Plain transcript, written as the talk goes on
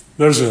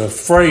There's a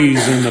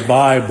phrase in the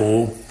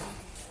Bible,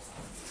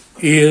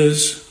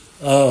 is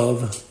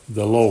of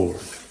the Lord.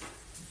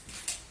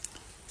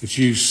 It's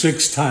used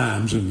 6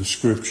 times in the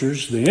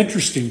Scriptures. The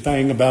interesting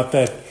thing about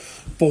that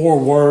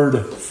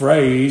 4-word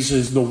phrase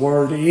is the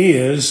word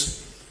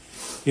is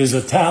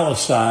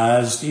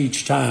italicized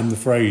each time the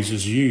phrase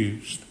is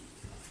used.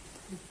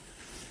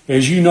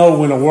 As you know,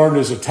 when a word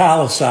is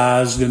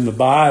italicized in the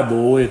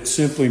Bible, it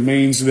simply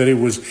means that it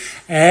was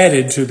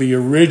added to the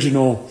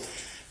original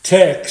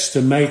text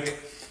to make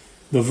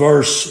the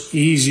verse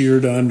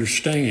easier to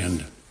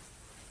understand.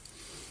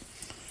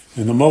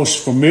 And the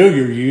most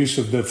familiar use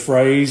of the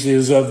phrase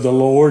is of the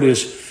Lord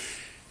is,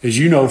 as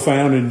you know,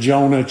 found in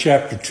Jonah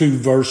chapter 2,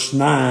 verse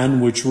 9,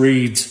 which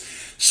reads,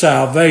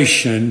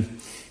 salvation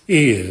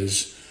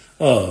is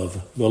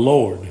of the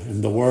Lord.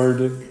 And the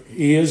word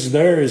is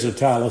there is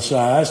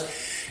italicized.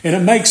 And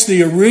it makes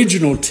the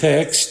original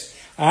text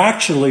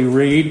actually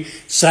read,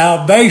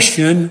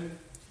 salvation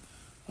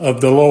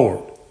of the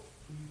Lord.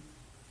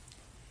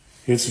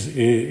 It's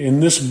in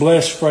this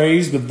blessed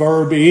phrase, the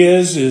verb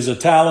is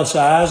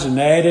italicized and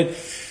added,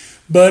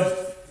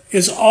 but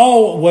is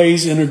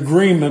always in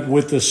agreement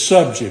with the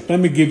subject.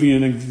 Let me give you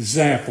an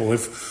example.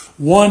 If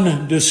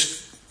one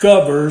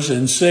discovers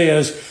and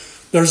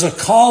says, there is a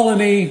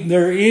colony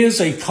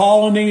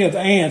of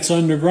ants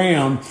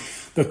underground,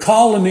 the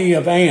colony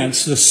of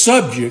ants, the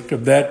subject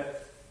of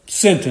that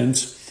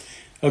sentence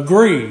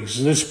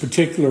agrees. This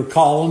particular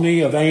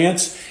colony of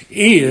ants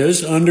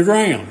is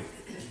underground.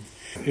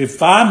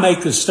 If I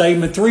make a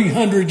statement,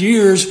 300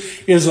 years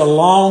is a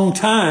long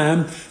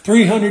time,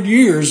 300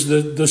 years,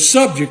 the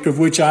subject of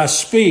which I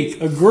speak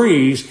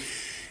agrees,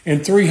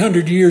 and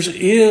 300 years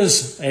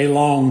is a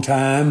long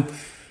time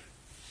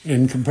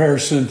in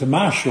comparison to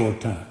my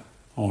short time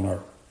on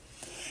earth.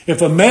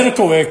 If a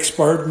medical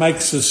expert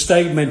makes a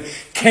statement,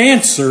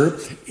 cancer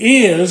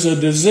is a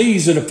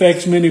disease that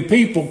affects many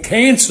people,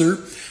 cancer,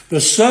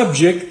 the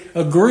subject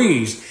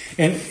agrees,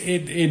 and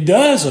it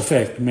does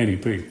affect many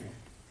people.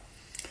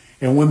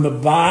 And when the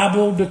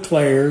Bible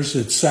declares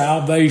that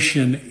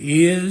salvation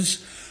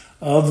is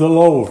of the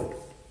Lord,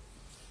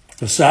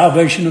 the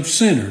salvation of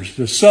sinners,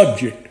 the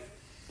subject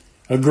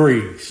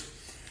agrees,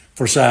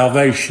 for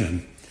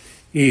salvation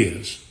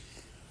is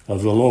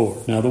of the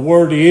Lord. Now the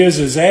word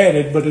is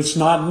added, but it's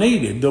not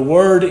needed. The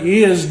word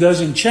is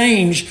doesn't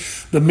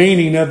change the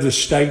meaning of the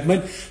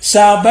statement,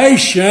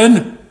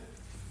 salvation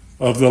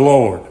of the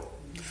Lord.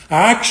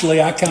 I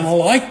kind of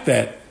like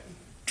that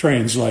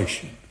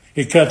translation.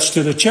 It cuts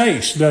to the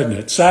chase, doesn't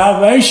it?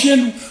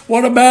 Salvation,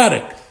 what about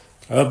it?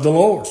 Of the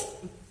Lord.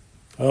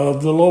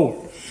 Of the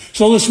Lord.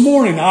 So this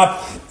morning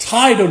I've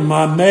titled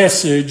my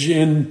message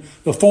in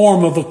the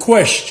form of a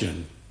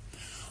question.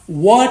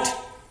 What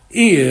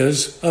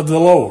is of the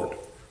Lord?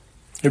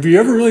 Have you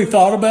ever really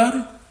thought about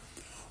it?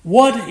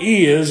 What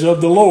is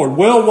of the Lord?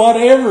 Well,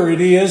 whatever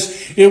it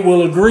is, it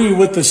will agree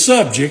with the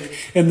subject,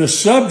 and the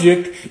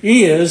subject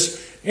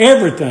is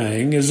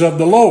everything is of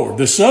the Lord.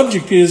 The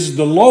subject is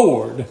the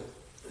Lord.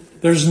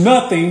 There's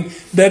nothing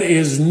that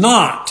is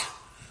not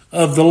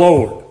of the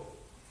Lord.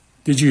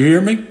 Did you hear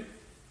me?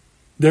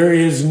 There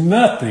is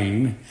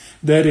nothing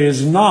that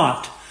is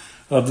not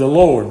of the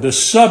Lord. The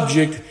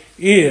subject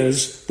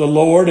is the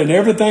Lord, and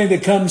everything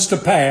that comes to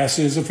pass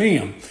is of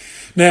Him.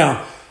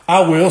 Now, I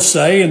will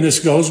say, and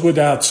this goes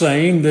without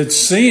saying, that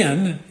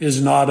sin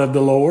is not of the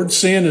Lord.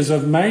 Sin is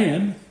of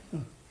man.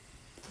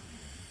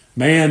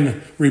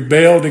 Man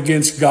rebelled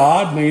against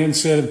God. Man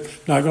said, I'm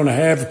not going to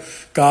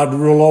have God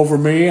rule over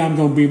me. I'm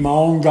going to be my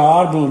own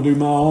God. I'm going to do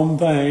my own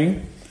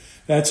thing.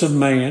 That's of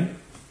man.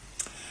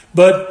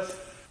 But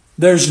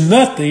there's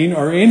nothing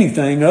or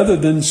anything other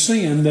than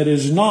sin that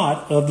is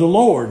not of the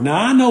Lord. Now,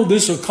 I know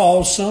this will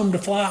cause some to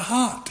fly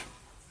hot.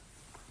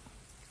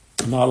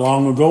 Not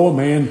long ago, a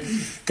man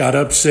got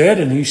upset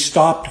and he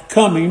stopped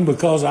coming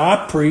because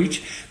I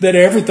preach that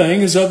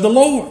everything is of the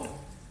Lord.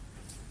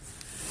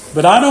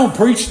 But I don't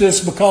preach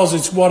this because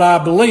it's what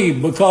I believe,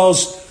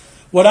 because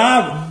what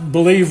I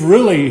believe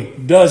really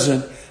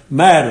doesn't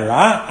matter.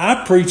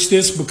 I preach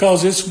this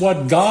because it's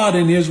what God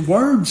in His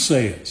Word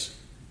says.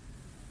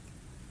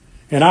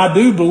 And I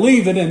do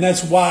believe it, and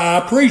that's why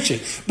I preach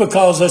it,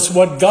 because that's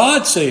what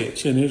God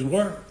says in His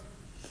Word.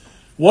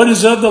 What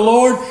is of the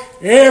Lord?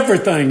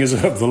 Everything is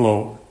of the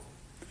Lord.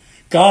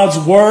 God's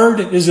Word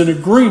is in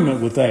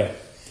agreement with that.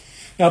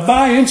 Now,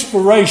 by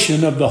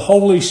inspiration of the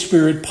Holy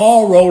Spirit,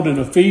 Paul wrote in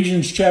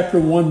Ephesians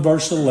chapter 1,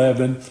 verse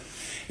 11,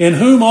 in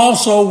whom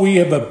also we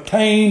have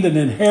obtained an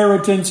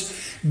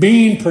inheritance,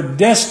 being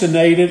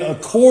predestinated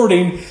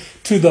according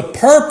to the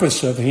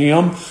purpose of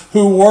Him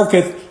who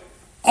worketh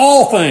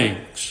all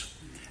things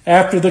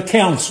after the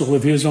counsel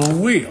of His own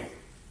will.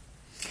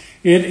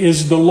 It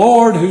is the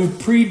Lord who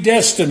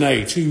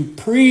predestinates, who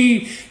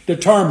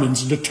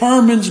predetermines,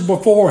 determines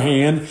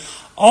beforehand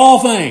all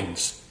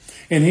things.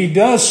 And He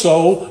does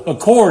so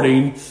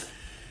according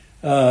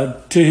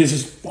to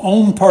His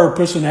own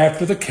purpose and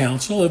after the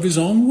counsel of His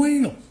own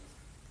will.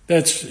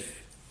 That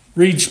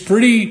reads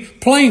pretty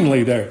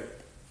plainly there.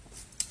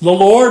 The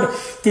Lord,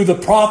 through the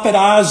prophet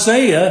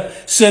Isaiah,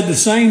 said the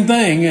same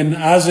thing in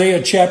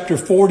Isaiah chapter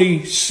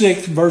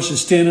 46,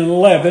 verses 10 and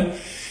 11.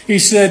 He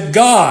said,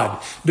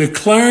 God,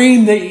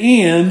 declaring the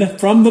end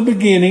from the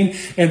beginning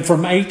and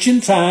from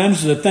ancient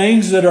times, the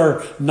things that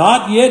are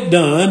not yet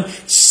done,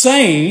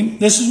 saying,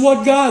 this is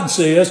what God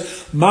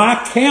says,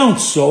 my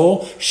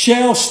counsel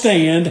shall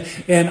stand,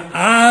 and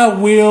I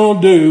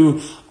will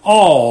do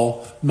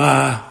all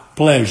my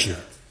pleasure.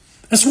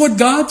 That's what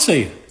God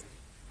said.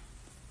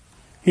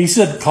 He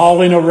said,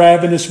 calling a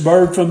ravenous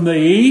bird from the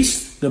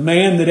east, the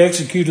man that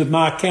executeth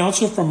my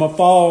counsel from a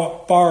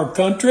far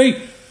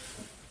country.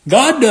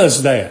 God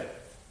does that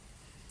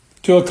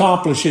to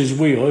accomplish His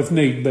will, if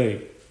need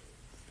be.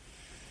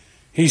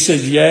 He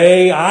says,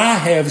 yea, I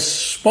have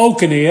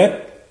spoken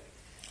it,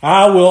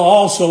 I will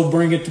also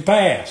bring it to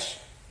pass.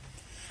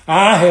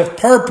 I have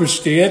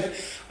purposed it,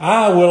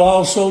 I will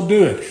also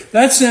do it.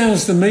 That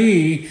sounds to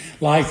me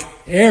like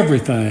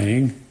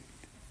everything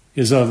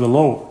is of the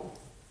Lord.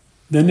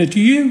 Doesn't it to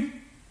you?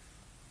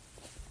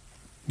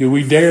 Do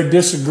we dare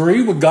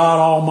disagree with God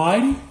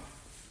Almighty?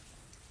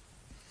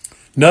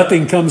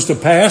 Nothing comes to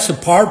pass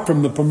apart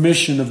from the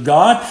permission of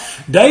God.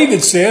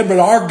 David said, but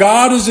our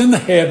God is in the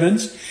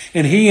heavens,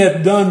 and He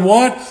hath done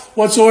what?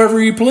 Whatsoever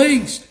He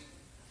pleased.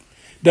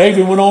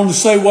 David went on to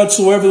say,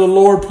 whatsoever the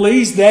Lord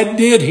pleased, that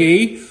did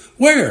He.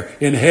 Where?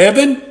 In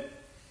heaven,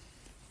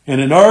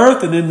 and in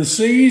earth, and in the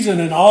seas,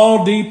 and in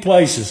all deep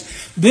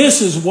places.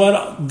 This is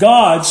what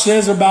God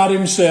says about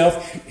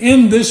Himself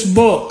in this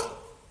book.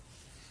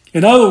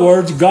 In other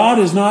words, God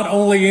is not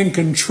only in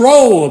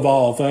control of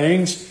all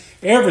things,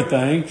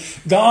 everything,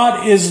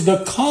 God is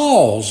the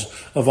cause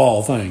of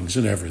all things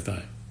and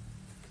everything.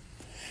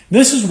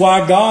 This is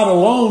why God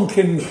alone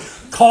can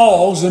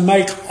cause and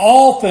make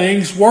all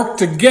things work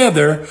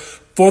together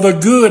for the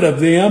good of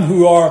them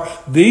who are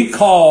the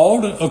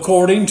called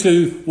according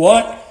to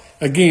what?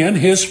 Again,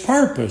 His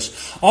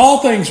purpose. All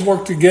things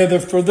work together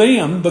for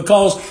them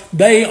because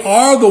they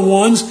are the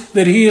ones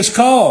that He has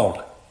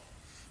called.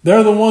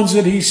 They're the ones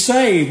that He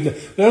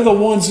saved. They're the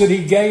ones that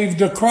He gave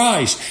to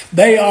Christ.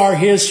 They are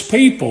His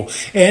people.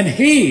 And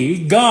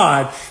He,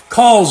 God,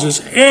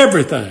 causes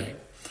everything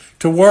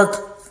to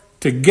work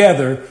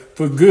together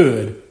for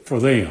good for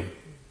them.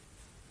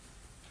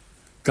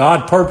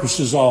 God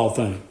purposes all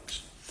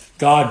things.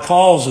 God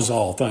causes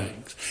all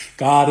things.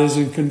 God is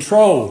in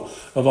control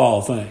of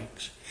all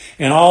things.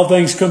 And all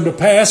things come to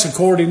pass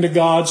according to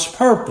God's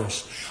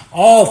purpose.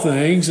 All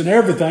things and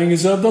everything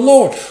is of the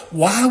Lord.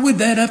 Why would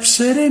that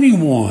upset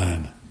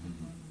anyone?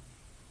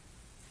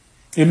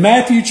 In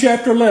Matthew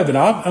chapter 11,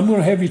 I'm going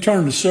to have you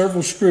turn to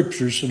several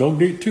scriptures, so don't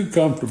get too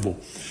comfortable.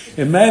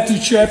 In Matthew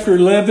chapter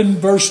 11,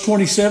 verse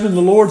 27,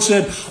 the Lord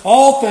said,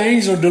 all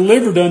things are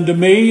delivered unto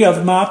me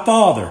of my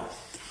Father.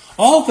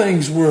 All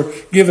things were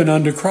given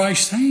unto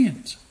Christ's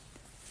hands.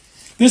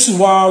 This is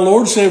why our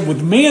Lord said,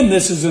 with men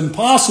this is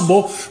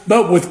impossible,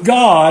 but with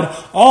God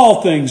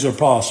all things are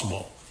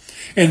possible.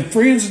 And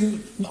friends,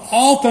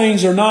 all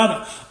things are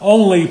not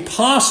only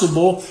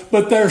possible,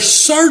 but they're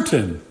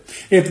certain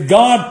if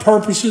God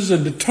purposes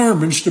and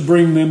determines to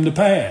bring them to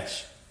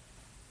pass.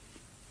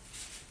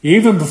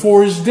 Even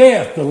before His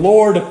death, the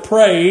Lord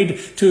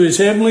prayed to His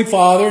heavenly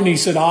Father, and He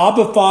said,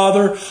 Abba,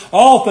 Father,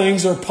 all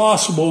things are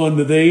possible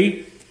unto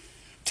Thee.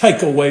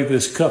 Take away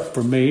this cup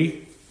from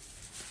me.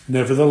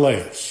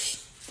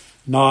 Nevertheless,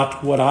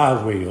 not what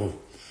I will,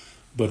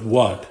 but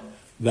what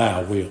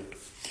Thou wilt.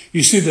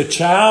 You see, the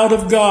child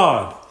of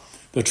God,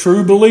 the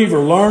true believer,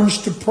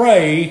 learns to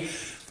pray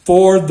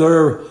for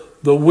the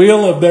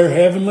will of their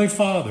heavenly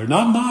Father,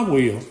 not my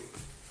will.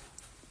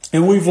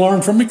 And we've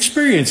learned from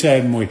experience,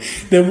 haven't we,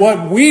 that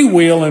what we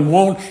will and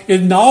want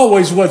isn't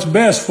always what's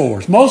best for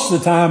us. Most of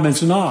the time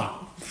it's not.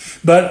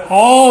 But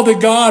all that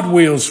God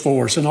wills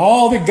for us and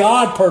all that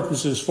God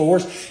purposes for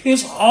us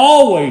is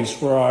always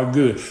for our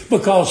good.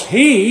 Because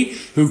He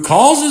who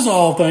causes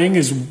all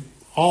things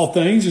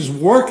is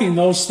working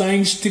those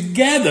things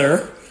together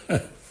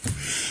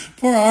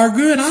for our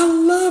good. I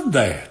love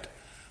that.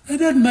 That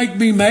doesn't make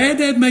me mad.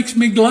 That makes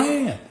me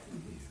glad.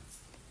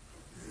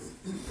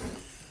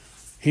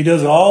 He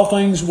does all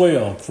things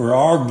well for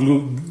our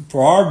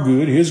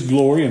good, His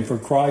glory, and for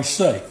Christ's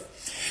sake.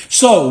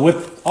 So,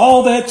 with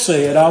all that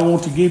said, I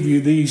want to give you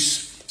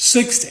these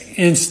 6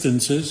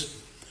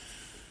 instances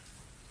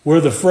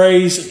where the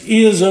phrase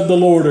is of the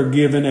Lord are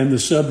given and the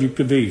subject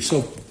of each.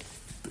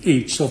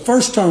 So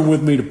first turn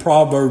with me to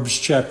Proverbs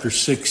chapter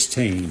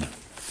 16.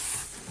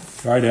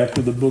 Right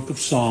after the book of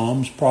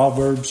Psalms,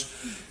 Proverbs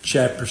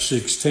chapter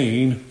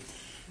 16.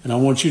 And I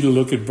want you to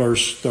look at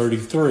verse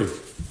 33.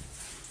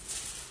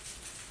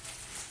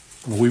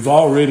 We've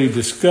already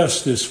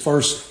discussed this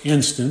first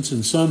instance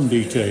in some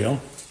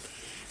detail.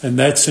 And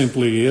that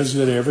simply is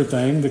that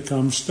everything that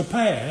comes to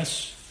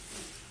pass,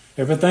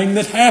 everything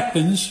that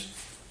happens,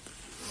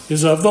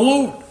 is of the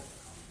Lord.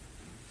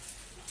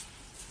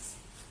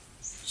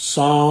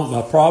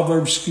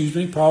 Proverbs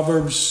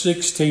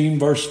 16,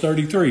 verse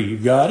 33. You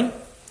got it?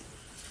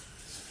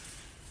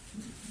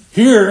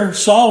 Here,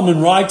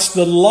 Solomon writes,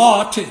 the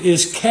lot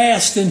is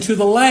cast into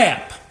the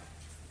lap.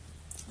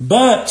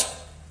 But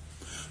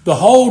the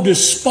whole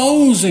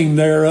disposing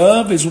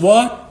thereof is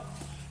what?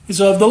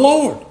 Is of the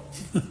Lord.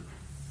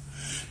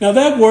 Now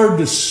that word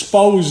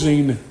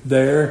disposing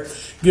there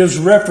gives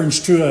reference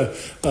to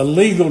a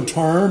legal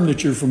term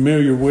that you're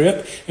familiar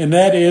with, and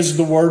that is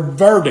the word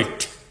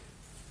verdict.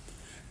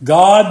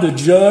 God, the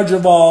judge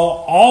of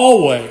all,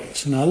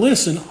 always, now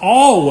listen,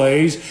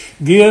 always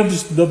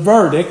gives the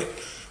verdict,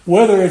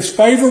 whether it's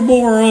favorable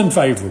or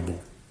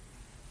unfavorable.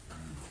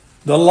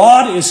 The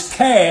lot is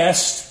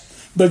cast,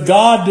 but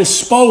God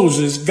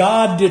disposes,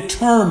 God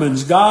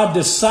determines, God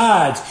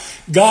decides,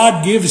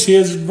 God gives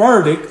His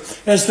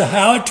verdict as to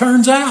how it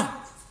turns out.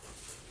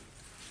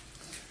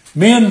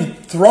 Men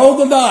throw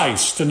the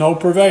dice to no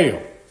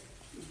prevail,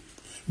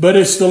 but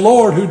it's the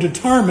Lord who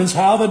determines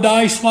how the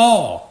dice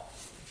fall.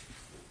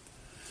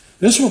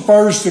 This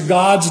refers to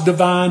God's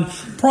divine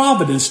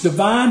providence.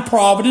 Divine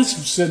providence,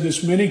 I've said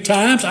this many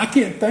times, I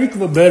can't think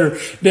of a better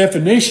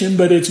definition,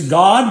 but it's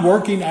God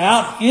working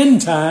out in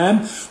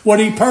time what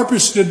He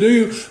purposed to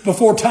do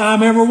before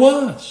time ever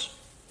was.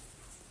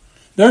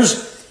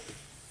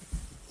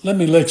 Let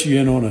me let you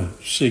in on a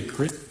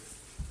secret.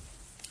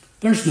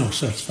 There's no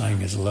such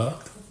thing as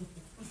luck.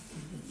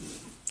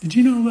 Did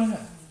you know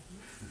that?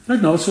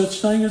 There's no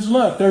such thing as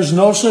luck. There's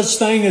no such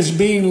thing as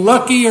being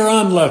lucky or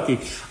unlucky.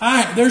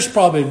 There's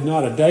probably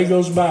not a day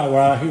goes by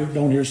where I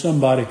don't hear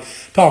somebody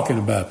talking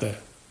about that.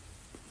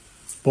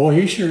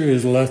 Boy, he sure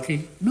is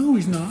lucky. No,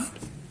 he's not.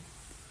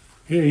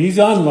 He's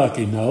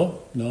unlucky. No,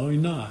 he's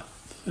not.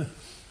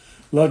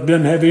 Luck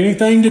doesn't have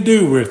anything to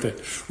do with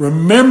it.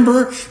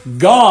 Remember,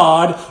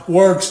 God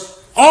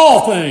works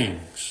all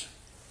things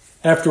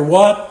after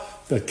what?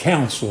 The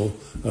counsel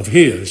of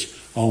His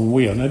own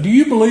will. Now, do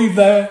you believe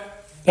that?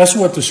 That's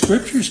what the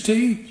Scriptures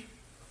teach.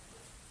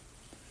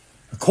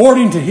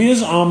 According to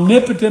His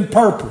omnipotent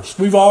purpose.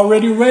 We've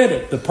already read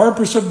it. The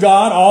purpose of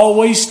God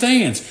always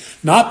stands.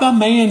 Not by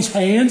man's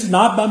hands,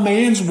 not by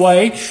man's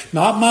way,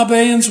 not by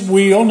man's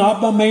will,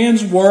 not by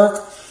man's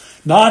work,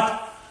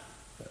 not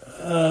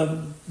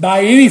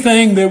by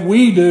anything that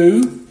we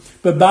do,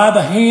 but by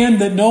the hand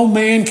that no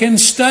man can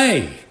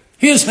stay.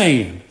 His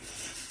hand.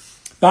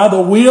 By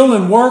the will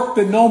and work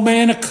that no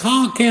man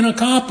can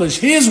accomplish.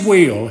 His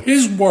will,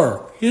 His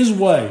work, His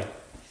way.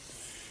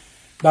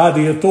 By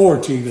the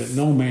authority that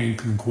no man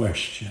can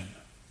question.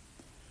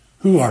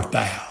 Who art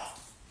thou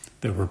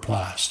that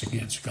repliest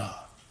against God?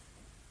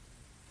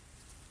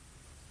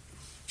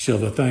 Shall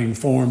the thing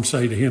formed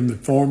say to him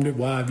that formed it,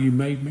 why have you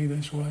made me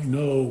this way?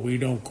 No, we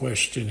don't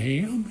question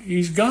Him.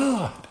 He's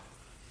God.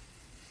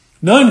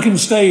 None can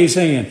stay His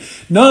hand.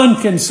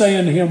 None can say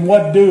unto Him,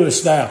 what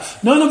doest thou?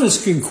 None of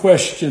us can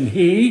question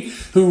He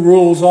who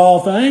rules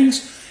all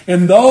things.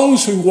 And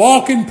those who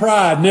walk in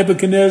pride,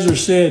 Nebuchadnezzar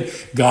said,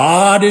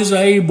 God is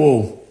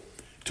able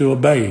to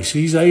abase.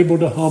 He's able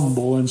to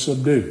humble and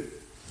subdue.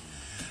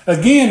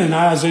 Again in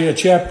Isaiah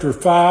chapter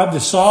 5,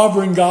 the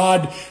sovereign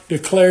God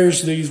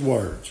declares these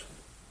words.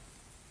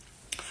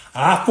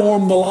 I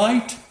form the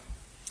light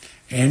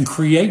and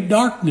create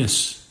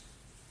darkness.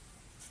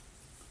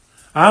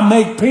 I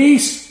make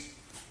peace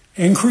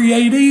and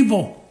create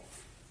evil.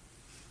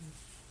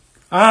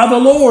 I, the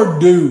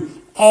Lord, do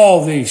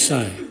all these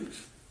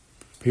things.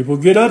 People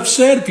get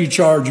upset if you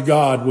charge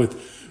God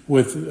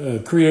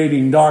with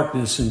creating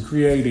darkness and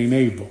creating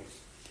evil.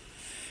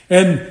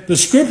 And the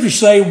Scriptures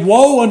say,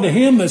 woe unto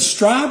him that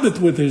striveth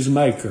with his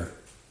Maker.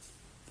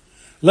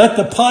 Let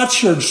the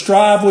potsherd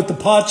strive with the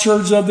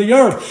potsherds of the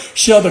earth.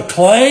 Shall the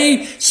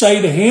clay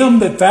say to him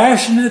that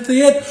fashioneth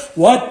it,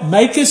 what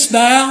makest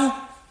thou?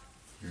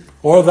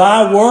 Or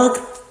thy work?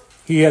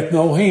 He hath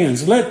no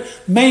hands. Let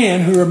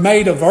man who are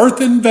made of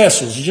earthen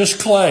vessels, just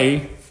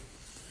clay,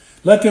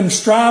 let them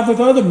strive with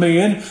other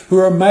men who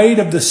are made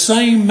of the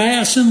same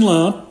mass and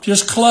lump,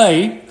 just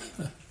clay.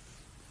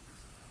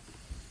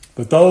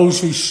 But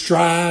those who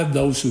strive,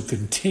 those who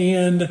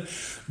contend,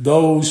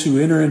 those who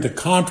enter into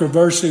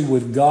controversy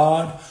with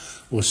God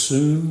will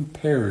soon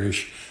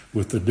perish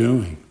with the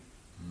doing.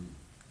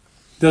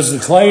 Does the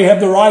clay have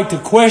the right to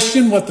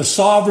question what the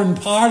sovereign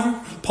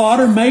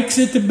potter makes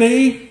it to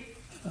be?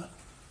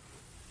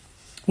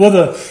 Will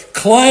the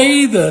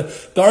clay, the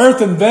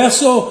earthen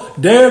vessel,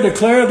 dare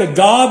declare that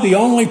God, the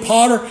only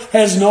potter,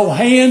 has no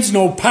hands,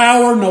 no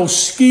power, no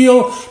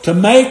skill to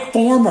make,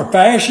 form, or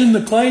fashion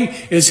the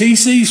clay as he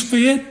sees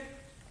fit?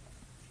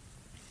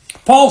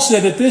 Paul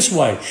said it this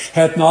way,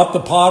 hath not the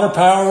potter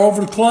power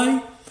over the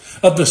clay?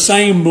 Of the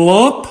same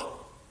lump,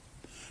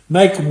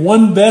 make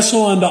one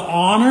vessel unto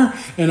honor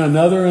and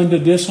another unto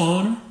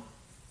dishonor?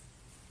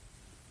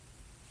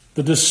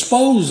 The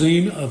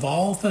disposing of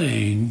all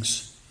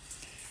things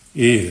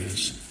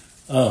is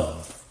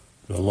of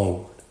the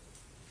Lord.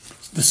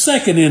 The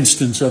second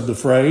instance of the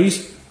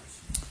phrase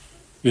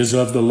is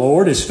of the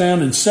Lord is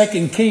found in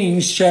 2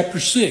 Kings chapter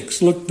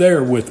 6. Look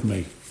there with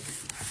me.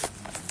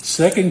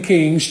 2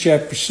 Kings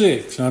chapter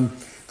 6. I'm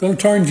going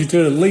to turn you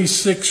to at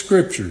least 6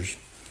 scriptures.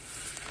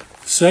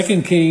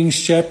 2 Kings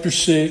chapter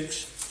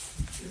 6.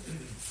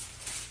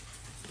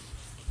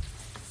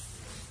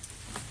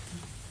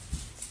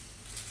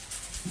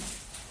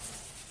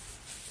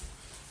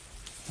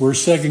 We're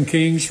 2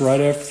 Kings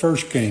right after 1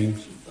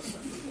 Kings.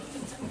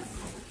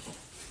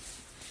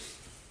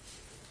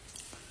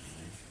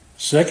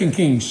 2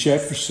 Kings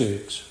chapter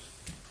 6.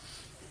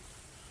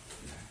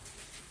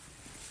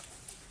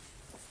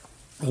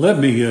 Let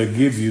me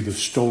give you the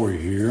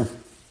story here.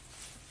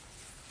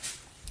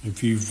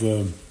 If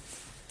you've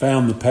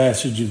found the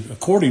passage,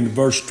 according to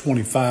verse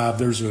 25,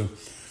 there's a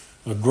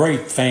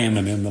great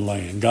famine in the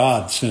land.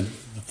 God sent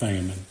the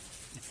famine.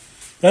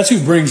 That's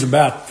who brings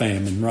about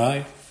famine,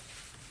 right?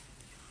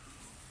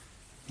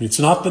 It's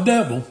not the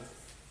devil.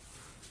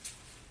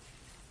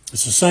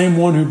 It's the same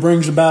one who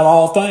brings about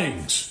all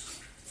things.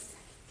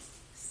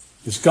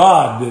 It's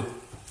God that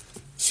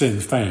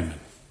sends famine.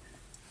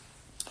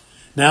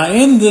 Now,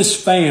 in this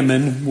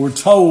famine, we're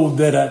told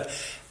that an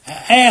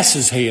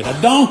ass's head,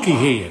 a donkey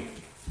head,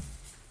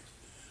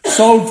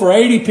 sold for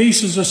 80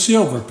 pieces of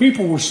silver.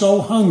 People were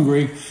so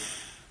hungry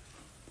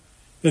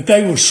that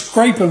they were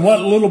scraping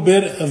what little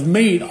bit of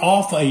meat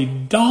off a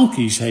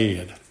donkey's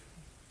head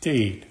to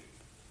eat.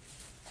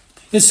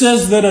 It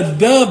says that a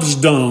dove's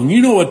dung,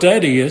 you know what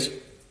that is. You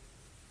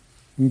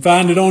can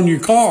find it on your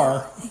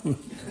car.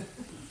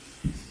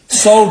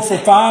 Sold for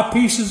 5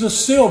 pieces of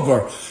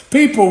silver.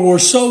 People were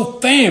so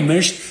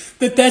famished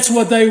that that's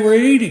what they were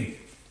eating.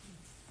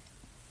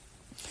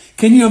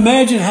 Can you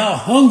imagine how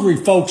hungry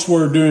folks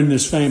were during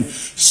this famine?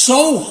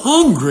 So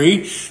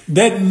hungry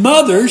that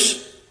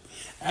mothers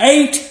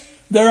ate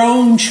their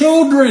own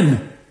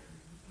children.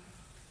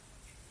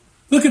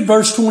 Look at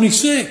verse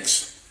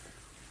 26.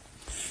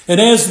 And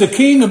as the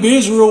king of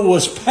Israel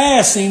was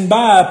passing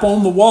by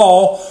upon the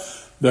wall,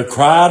 there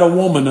cried a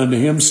woman unto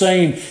him,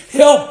 saying,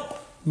 Help,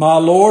 my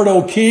lord,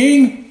 O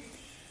king.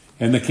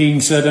 And the king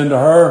said unto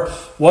her,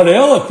 What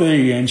aileth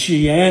thee? And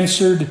she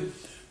answered,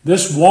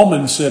 This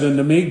woman said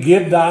unto me,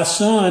 Give thy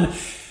son,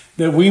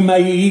 that we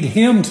may eat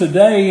him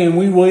today, and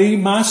we will eat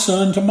my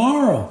son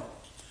tomorrow.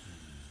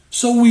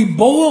 So we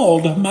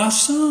boiled my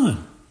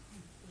son,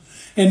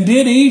 and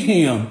did eat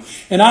him.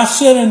 And I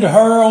said unto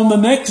her on the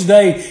next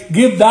day,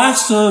 Give thy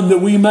son, that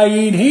we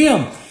may eat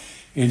him.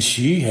 And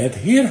she hath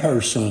hid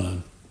her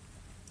son.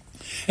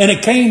 And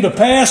it came to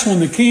pass, when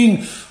the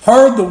king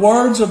heard the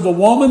words of the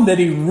woman, that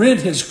he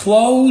rent his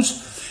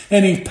clothes,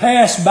 and he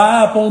passed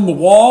by upon the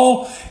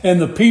wall,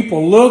 and the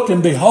people looked,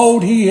 and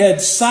behold, he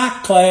had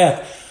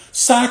sackcloth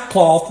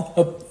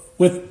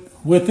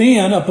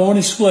within upon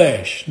his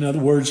flesh. In other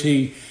words,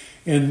 he,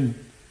 in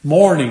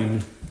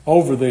mourning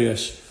over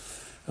this,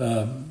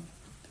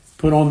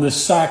 put on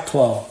this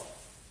sackcloth.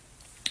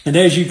 And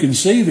as you can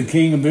see, the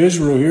king of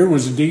Israel here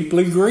was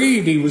deeply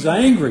grieved. He was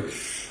angry.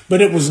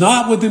 But it was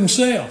not with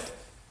himself.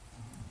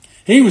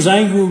 He was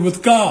angry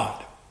with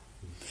God.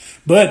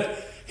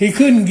 But he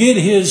couldn't get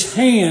his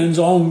hands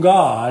on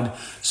God,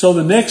 so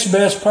the next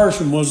best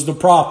person was the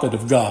prophet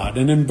of God.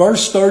 And in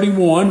verse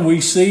 31,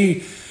 we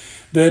see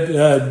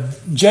that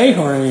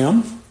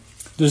Jehoram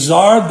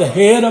desired the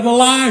head of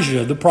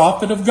Elijah, the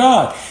prophet of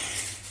God.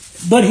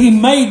 But he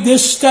made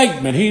this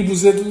statement. He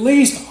was at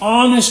least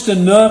honest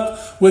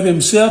enough with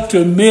himself to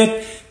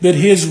admit that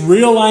his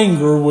real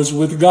anger was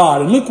with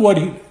God. And look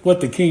what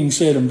the king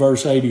said in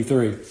verse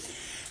 83.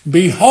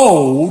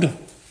 Behold,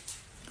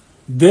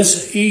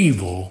 this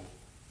evil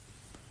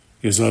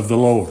is of the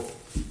Lord.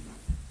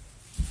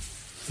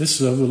 This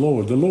is of the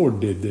Lord. The Lord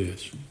did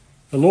this.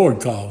 The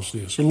Lord caused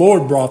this. The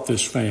Lord brought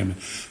this famine.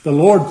 The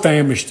Lord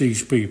famished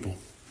these people.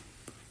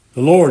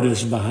 The Lord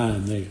is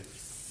behind this.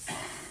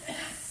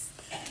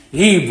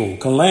 Evil,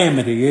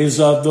 calamity is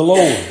of the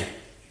Lord.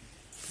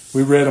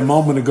 We read a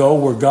moment ago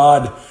where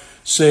God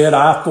said,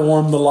 I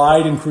form the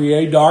light and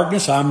create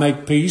darkness. I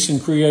make peace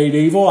and create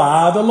evil.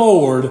 I, the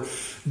Lord,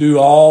 do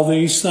all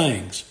these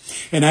things.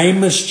 In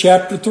Amos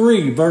chapter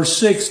 3, verse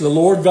 6, the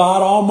Lord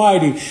God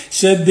Almighty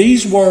said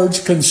these words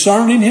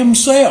concerning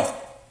himself.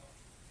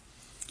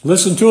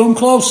 Listen to them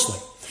closely.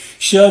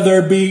 Shall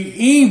there be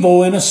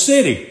evil in a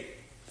city,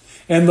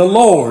 and the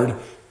Lord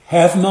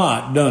hath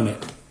not done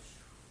it?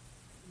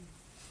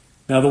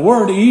 Now the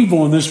word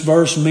evil in this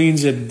verse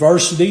means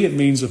adversity. It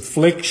means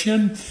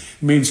affliction.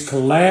 It means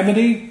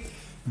calamity,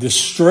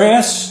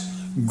 distress,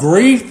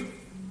 grief.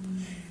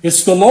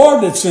 It's the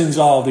Lord that sends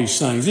all these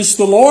things. It's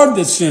the Lord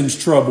that sends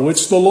trouble.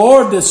 It's the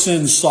Lord that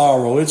sends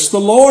sorrow. It's the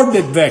Lord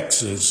that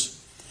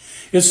vexes.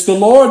 It's the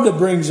Lord that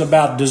brings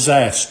about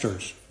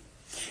disasters.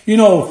 You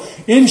know,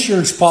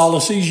 insurance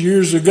policies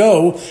years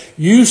ago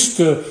used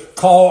to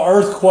call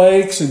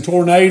earthquakes and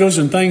tornadoes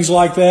and things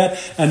like that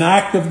an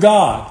act of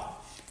God.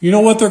 You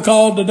know what they're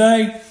called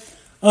today?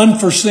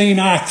 Unforeseen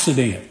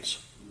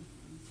accidents.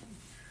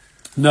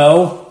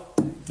 No,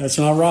 that's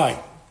not right.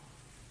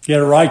 You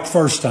had it right the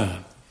first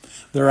time.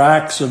 They're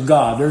acts of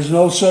God. There's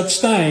no such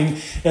thing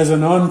as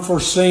an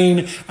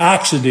unforeseen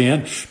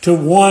accident to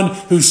one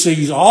who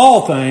sees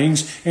all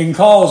things and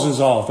causes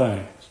all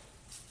things.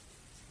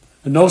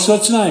 And no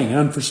such thing,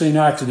 unforeseen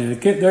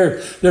accident.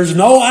 There's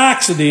no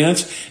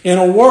accidents in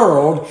a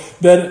world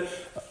that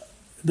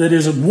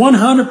is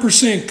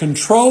 100%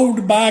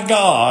 controlled by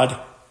God,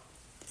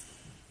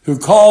 who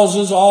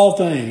causes all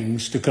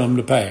things to come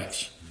to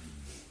pass.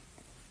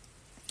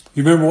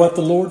 You remember what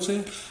the Lord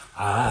said?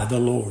 I, the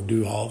Lord,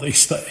 do all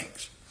these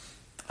things.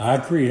 I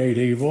create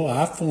evil.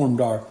 I form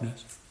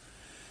darkness.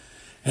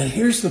 And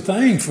here's the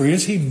thing,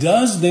 friends. He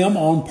does them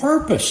on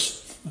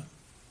purpose.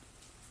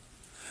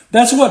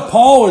 That's what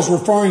Paul is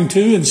referring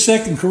to in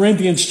 2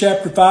 Corinthians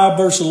chapter 5,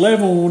 verse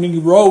 11, when he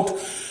wrote,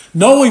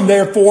 knowing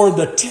therefore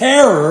the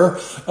terror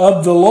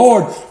of the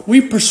Lord,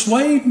 we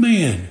persuade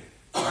men.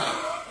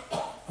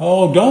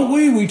 Oh, don't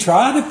we? We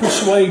try to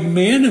persuade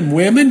men and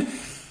women.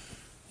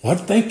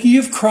 What think ye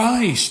of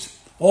Christ?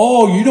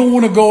 Oh, you don't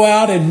want to go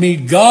out and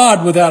meet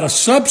God without a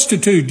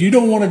substitute. You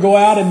don't want to go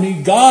out and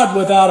meet God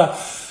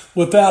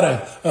without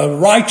a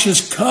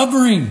righteous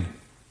covering.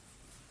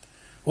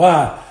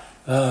 Why?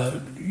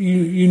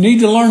 You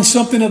need to learn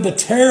something of the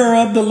terror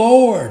of the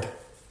Lord.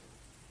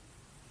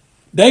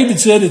 David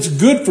said, it's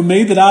good for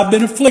me that I've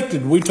been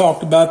afflicted. We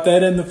talked about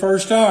that in the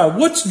first hour.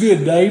 What's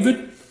good,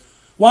 David?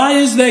 Why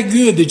is that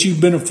good that you've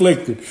been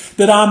afflicted?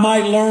 That I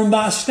might learn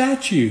thy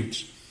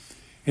statutes.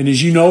 And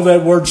as you know,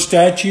 that word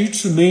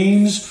statutes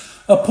means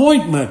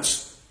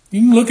appointments.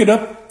 You can look it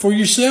up for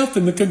yourself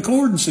in the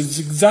concordance. It's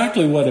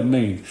exactly what it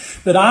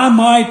means. That I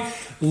might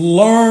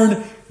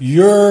learn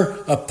your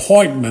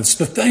appointments,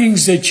 the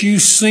things that you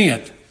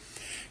sent.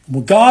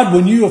 Well, God,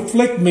 when you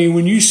afflict me,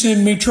 when you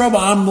send me trouble,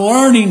 I'm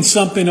learning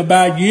something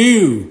about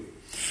you.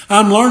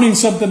 I'm learning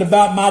something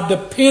about my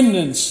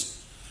dependence,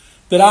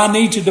 that I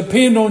need to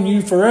depend on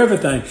you for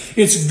everything.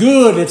 It's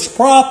good, it's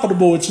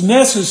profitable, it's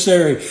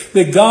necessary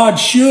that God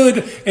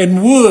should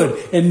and would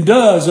and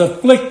does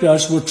afflict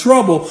us with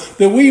trouble,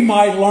 that we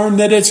might learn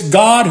that it's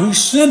God who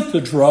sent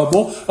the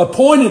trouble,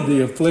 appointed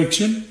the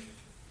affliction,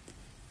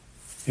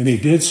 and He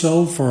did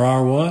so for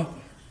our what?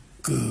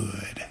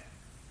 Good.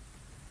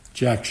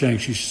 Jack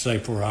Shanks used to say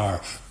for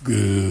our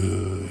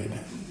good.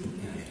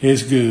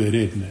 It's good,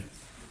 isn't it?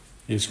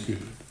 It's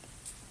good.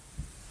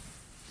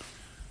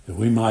 That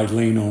we might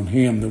lean on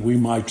Him, that we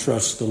might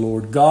trust the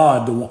Lord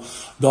God,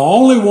 the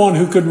only one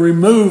who could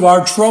remove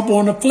our trouble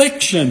and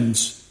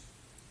afflictions,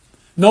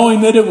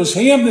 knowing that it was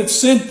Him that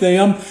sent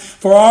them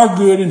for our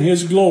good and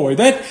His glory.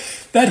 That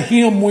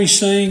hymn we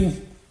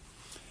sing,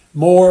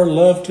 more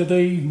love to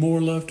Thee,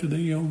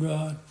 O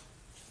God.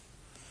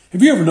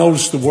 Have you ever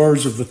noticed the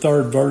words of the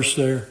third verse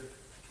there?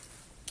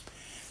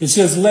 It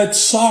says, let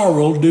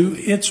sorrow do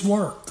its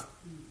work.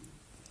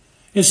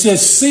 It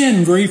says,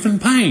 sin, grief,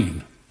 and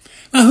pain.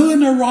 Now, who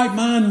in their right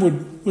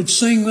mind would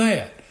sing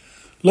that?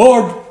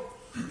 Lord,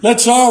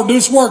 let sorrow do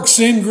its work,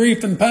 sin,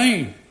 grief, and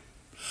pain.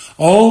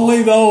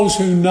 Only those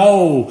who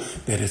know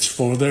that it's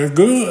for their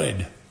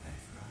good.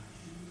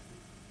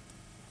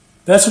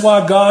 That's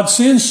why God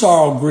sends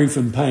sorrow, grief,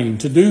 and pain,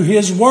 to do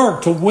His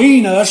work, to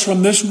wean us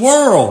from this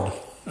world.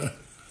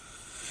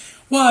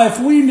 Why, if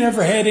we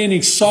never had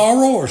any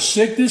sorrow or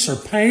sickness or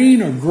pain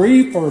or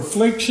grief or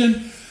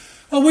affliction,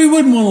 well, we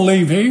wouldn't want to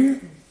leave here.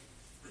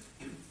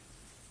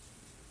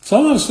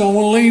 Some of us don't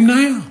want to leave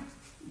now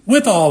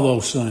with all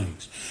those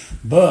things.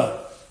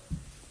 But,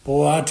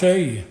 boy, I tell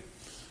you,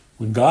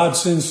 when God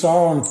sends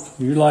sorrow,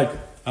 you're like,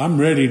 I'm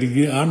ready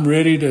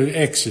to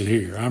exit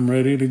here. I'm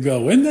ready to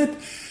go. Isn't that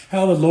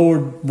how the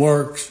Lord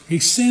works? He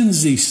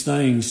sends these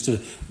things to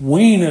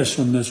wean us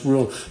from this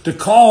world, to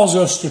cause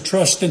us to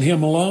trust in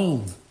Him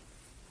alone,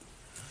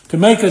 to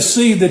make us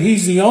see that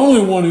He's the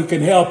only one who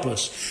can help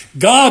us.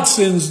 God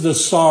sends the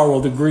sorrow,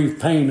 the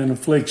grief, pain, and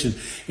affliction.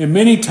 And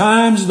many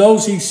times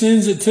those He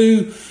sends it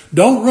to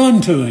don't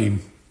run to Him.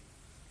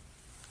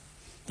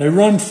 They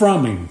run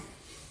from Him.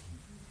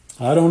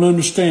 I don't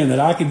understand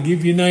that. I could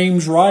give you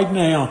names right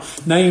now,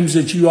 names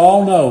that you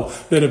all know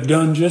that have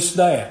done just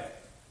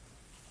that.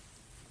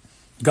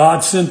 God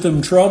sent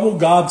them trouble.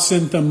 God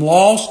sent them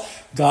loss.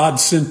 God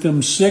sent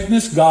them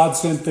sickness. God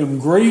sent them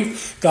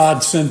grief.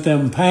 God sent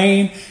them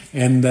pain.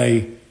 And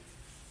they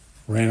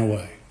ran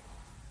away.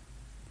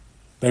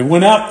 They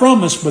went out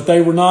from us, but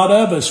they were not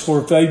of us.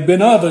 For if they'd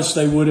been of us,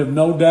 they would have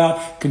no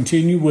doubt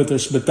continued with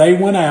us. But they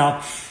went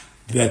out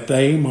that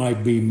they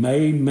might be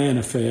made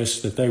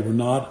manifest that they were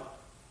not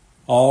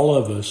all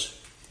of us,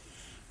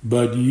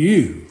 but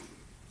you.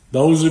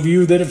 Those of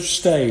you that have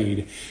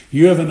stayed,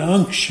 you have an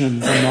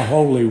unction from the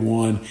Holy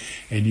One,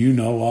 and you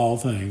know all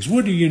things.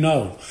 What do you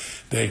know?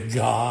 That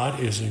God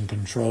is in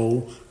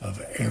control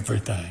of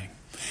everything.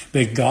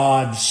 That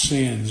God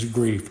sends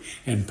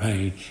grief and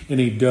pain, and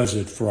He does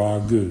it for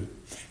our good.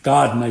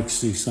 God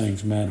makes these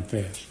things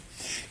manifest.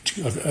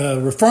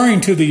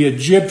 Referring to the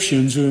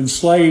Egyptians who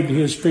enslaved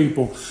His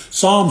people,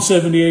 Psalm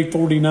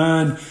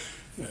 78:49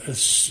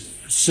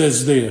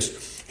 says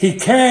this: He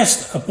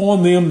cast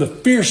upon them the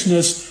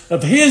fierceness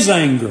of His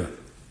anger.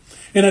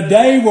 In a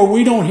day where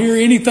we don't hear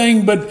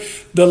anything but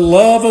the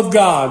love of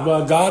God.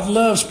 Well, God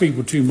loves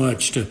people too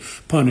much to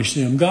punish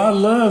them. God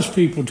loves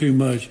people too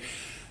much.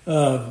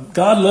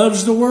 God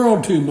loves the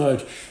world too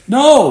much.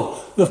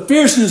 No, the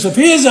fierceness of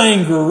His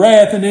anger,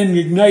 wrath, and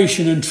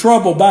indignation and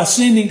trouble by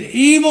sending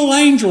evil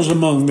angels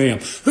among them.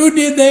 Who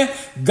did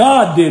that?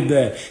 God did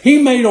that.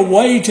 He made a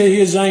way to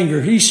His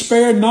anger. He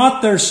spared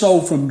not their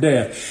soul from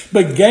death,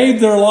 but gave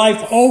their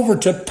life over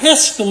to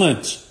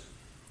pestilence.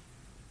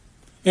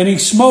 And he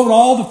smote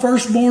all the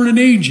firstborn in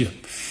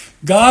Egypt.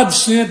 God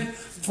sent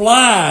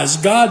flies.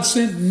 God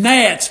sent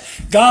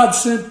gnats. God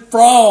sent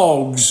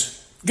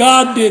frogs.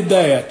 God did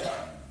that.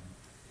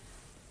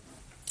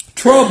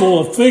 Trouble,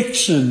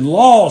 affliction,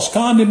 loss,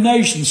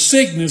 condemnation,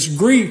 sickness,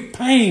 grief,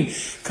 pain,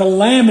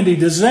 calamity,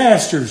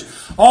 disasters,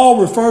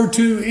 all referred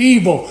to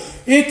evil.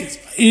 It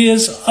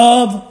is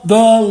of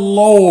the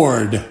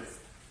Lord.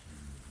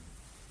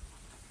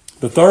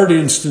 The third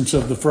instance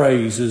of the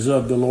phrase is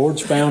of the Lord.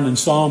 It's found in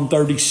Psalm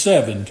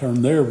 37.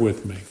 Turn there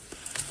with me.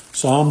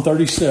 Psalm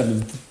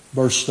 37,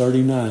 verse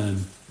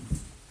 39.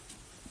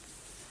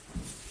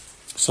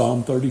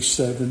 Psalm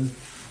 37,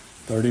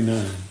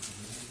 39.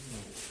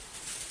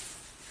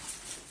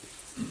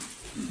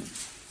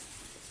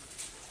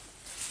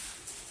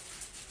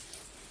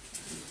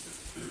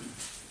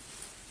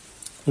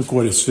 Look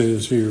what it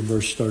says here,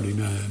 verse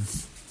 39.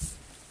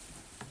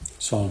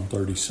 Psalm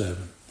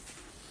 37.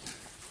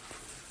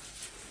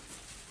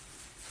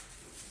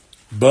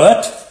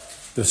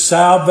 But the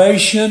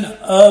salvation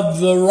of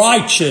the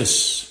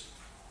righteous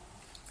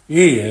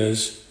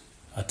is,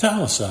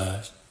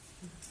 italicized,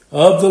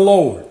 of the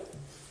Lord.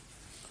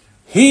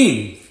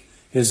 He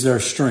is their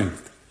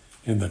strength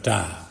in the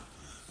time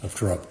of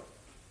trouble.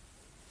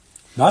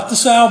 Not the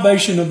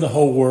salvation of the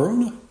whole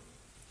world.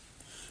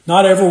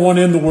 Not everyone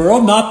in the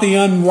world. Not the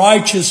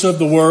unrighteous of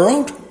the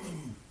world.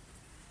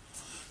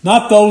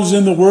 Not those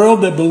in the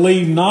world that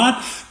believe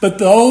not, but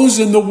those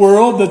in the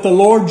world that the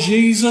Lord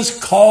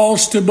Jesus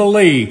calls to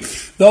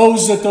believe.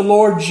 Those that the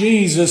Lord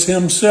Jesus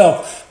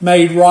himself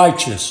made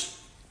righteous.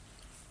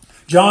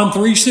 John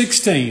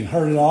 3:16,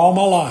 heard it all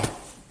my life.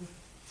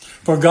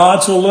 For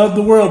God so loved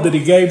the world that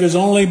he gave his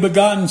only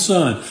begotten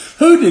Son.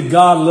 Who did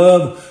God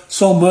love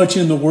so much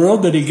in the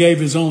world that he gave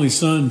his only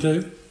Son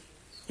to?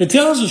 It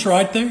tells us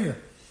right there.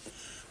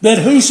 That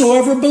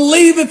whosoever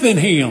believeth in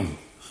him,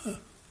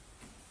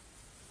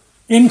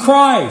 in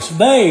Christ,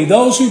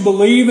 those who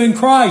believe in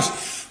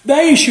Christ,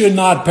 they should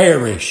not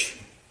perish,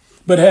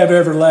 but have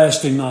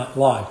everlasting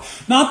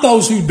life. Not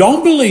those who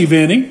don't believe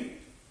in him.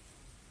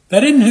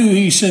 That isn't who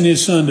he sent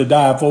his Son to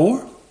die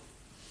for.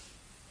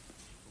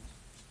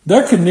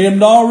 They're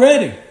condemned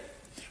already.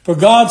 For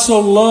God so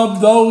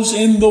loved those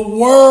in the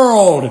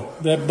world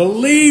that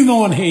believe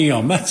on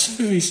him. That's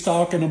who he's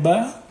talking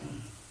about.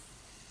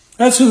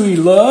 That's who he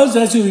loves.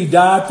 That's who he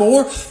died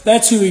for.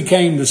 That's who he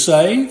came to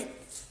save.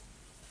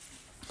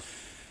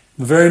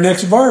 The very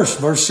next verse,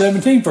 verse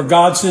 17. For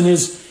God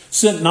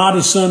sent not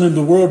his Son into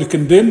the world to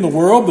condemn the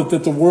world, but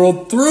that the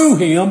world through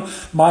him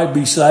might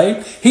be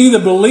saved. He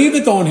that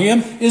believeth on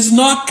him is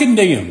not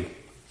condemned.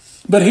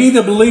 But he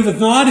that believeth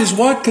not is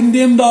what?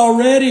 Condemned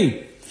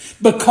already.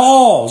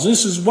 Because,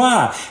 this is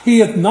why, he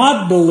hath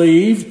not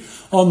believed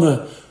on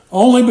the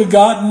only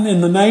begotten,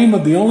 in the name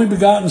of the only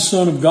begotten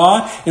Son of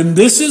God. And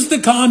this is the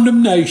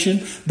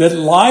condemnation, that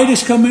light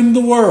has come into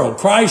the world.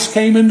 Christ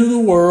came into the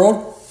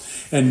world,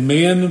 and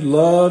men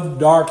loved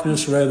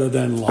darkness rather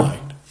than light.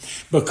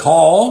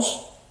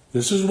 Because,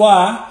 this is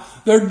why,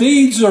 their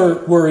deeds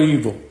were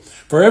evil.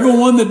 For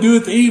everyone that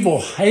doeth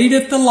evil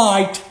hateth the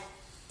light,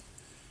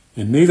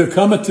 and neither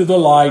cometh to the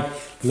light,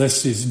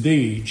 lest his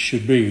deeds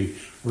should be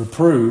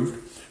reproved.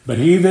 But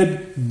he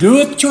that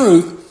doeth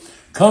truth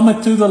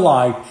cometh to the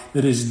light,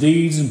 that his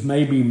deeds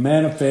may be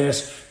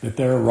manifest, that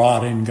they are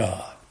wrought in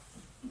God.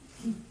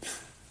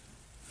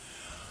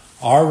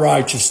 Our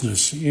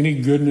righteousness, any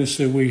goodness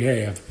that we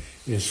have,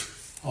 is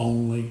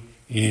only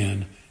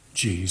in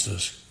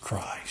Jesus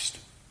Christ.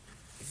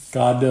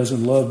 God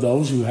doesn't love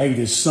those who hate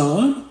his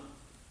Son.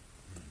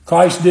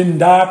 Christ didn't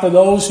die for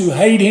those who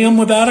hate him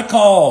without a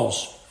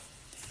cause.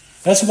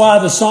 That's why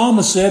the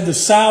psalmist said the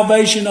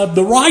salvation of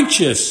the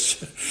righteous,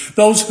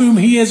 those whom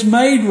he has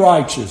made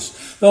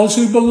righteous, those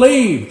who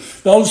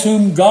believe, those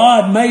whom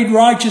God made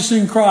righteous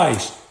in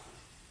Christ,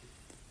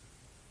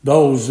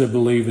 those that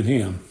believe in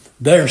him,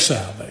 their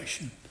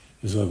salvation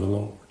is of the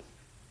Lord.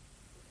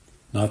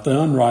 Not the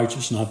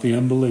unrighteous, not the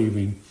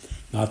unbelieving,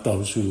 not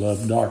those who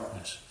love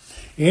darkness.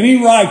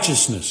 Any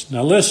righteousness,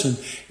 now listen,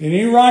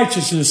 any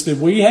righteousness that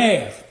we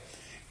have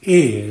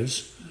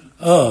is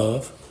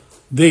of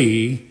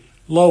the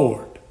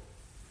Lord.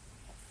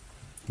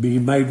 Be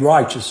made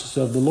righteous is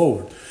of the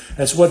Lord.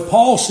 That's what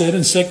Paul said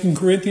in 2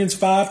 Corinthians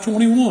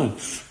 5:21.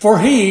 For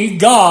he,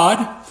 God,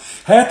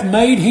 hath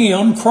made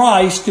him,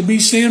 Christ, to be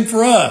sin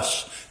for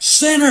us.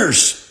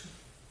 Sinners,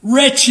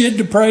 wretched,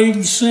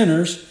 depraved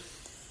sinners.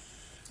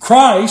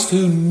 Christ,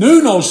 who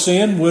knew no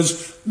sin,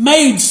 was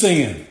made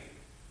sin.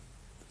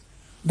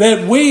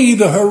 That we,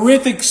 the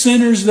horrific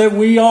sinners that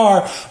we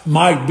are,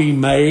 might be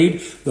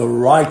made the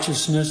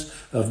righteousness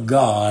of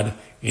God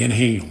in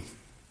him.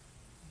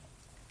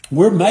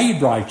 We're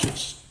made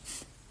righteous.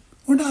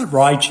 We're not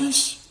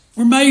righteous.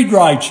 We're made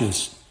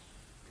righteous.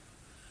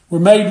 We're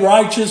made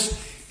righteous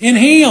in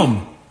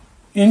him,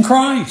 in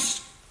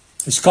Christ.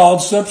 It's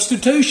called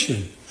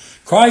substitution.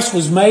 Christ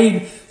was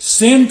made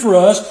sin for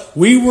us.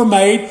 We were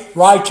made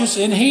righteous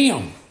in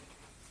him.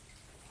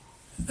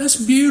 That's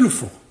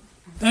beautiful.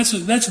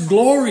 That's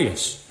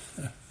glorious.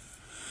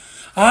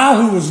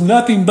 I, who was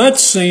nothing but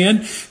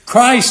sin,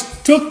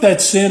 Christ took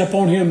that sin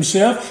upon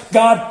himself.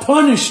 God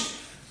punished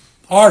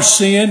our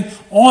sin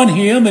on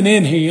him and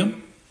in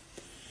him.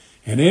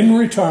 And in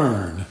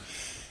return,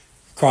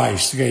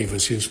 Christ gave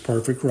us his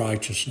perfect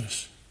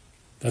righteousness.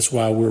 That's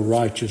why we're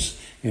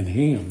righteous in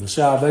him. The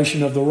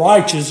salvation of the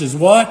righteous is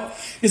what?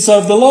 It's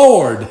of the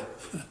Lord.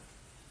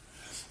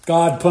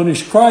 God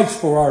punished Christ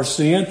for our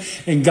sin,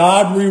 and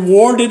God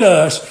rewarded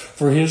us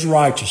for his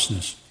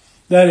righteousness.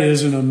 That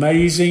is an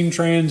amazing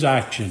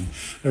transaction.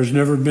 There's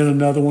never been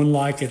another one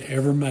like it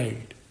ever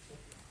made.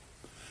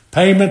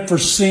 Payment for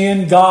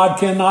sin God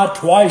cannot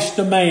twice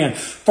demand.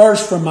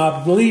 First from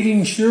my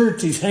bleeding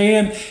surety's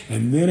hand,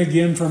 and then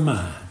again from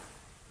mine.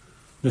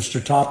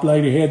 Mr.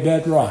 Toplady had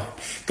that right.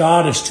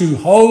 God is too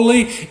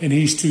holy and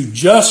he's too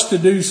just to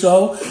do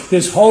so.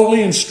 His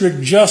holy and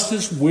strict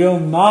justice will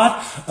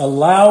not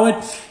allow it.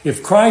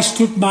 If Christ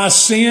took my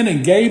sin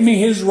and gave me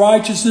his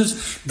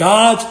righteousness,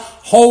 God's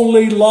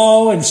holy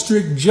law and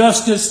strict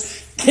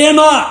justice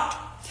cannot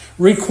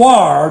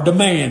require or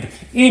demand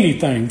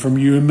anything from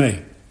you and me.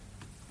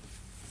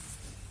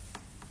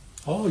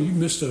 Oh, you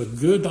missed a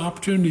good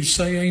opportunity to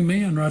say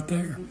amen right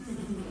there.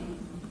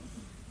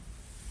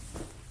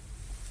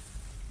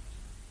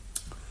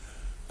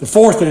 The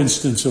fourth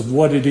instance of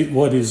what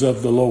is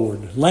of the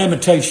Lord.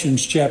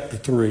 Lamentations chapter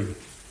 3.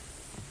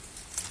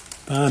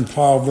 Find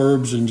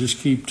Proverbs and just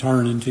keep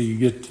turning until you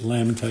get to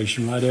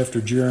Lamentation right after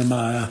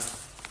Jeremiah.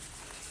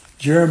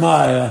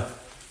 Jeremiah,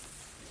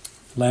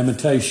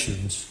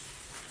 Lamentations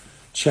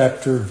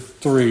chapter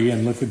 3,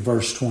 and look at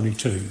verse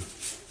 22.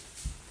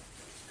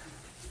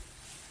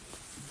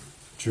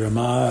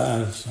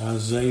 Jeremiah,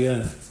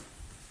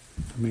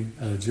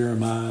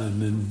 Jeremiah,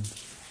 and then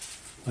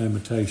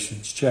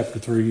Lamentations, chapter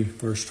 3,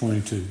 verse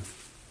 22.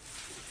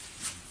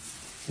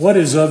 What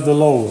is of the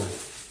Lord?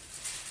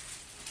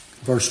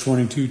 Verse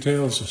 22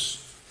 tells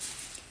us,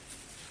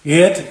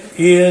 it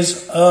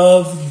is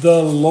of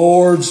the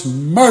Lord's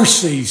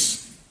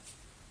mercies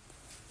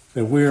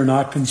that we are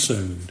not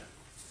consumed.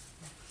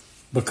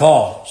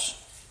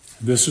 Because,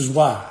 this is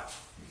why,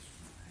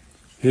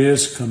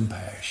 his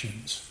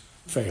compassions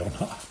fail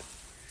not.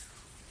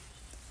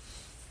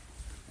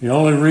 The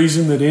only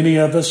reason that any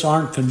of us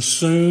aren't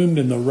consumed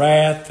in the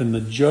wrath and the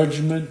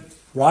judgment,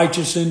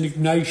 righteous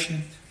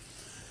indignation,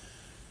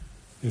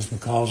 is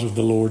because of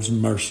the Lord's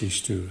mercies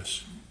to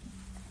us.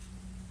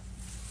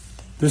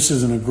 This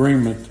is an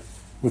agreement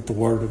with the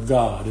Word of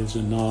God, is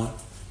it not?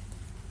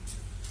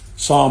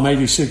 Psalm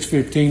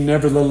 86:15,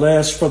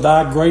 nevertheless, for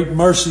thy great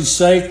mercy's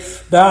sake,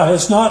 thou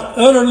hast not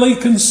utterly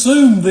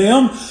consumed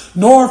them,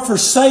 nor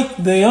forsake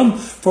them,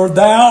 for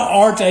thou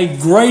art a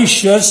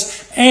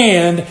gracious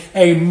and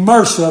a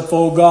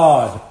merciful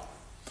God.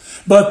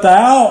 But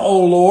thou,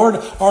 O Lord,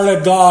 art a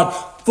God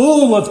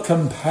full of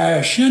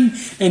compassion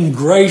and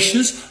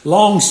gracious,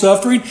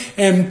 long-suffering,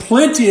 and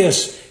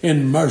plenteous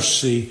in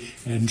mercy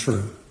and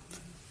truth.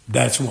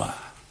 That's why.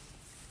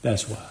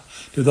 That's why.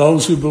 To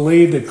those who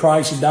believe that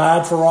Christ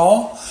died for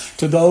all,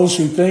 to those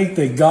who think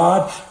that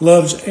God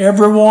loves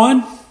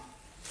everyone,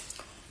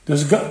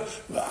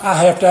 I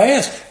have to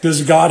ask,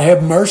 does God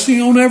have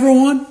mercy on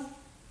everyone?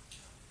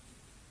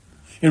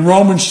 In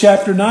Romans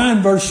chapter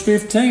 9, verse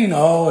 15,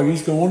 oh,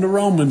 he's going to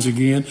Romans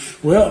again.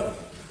 Well,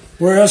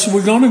 where else are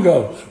we going to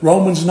go?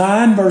 Romans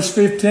 9, verse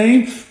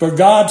 15, for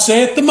God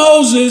saith to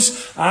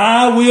Moses,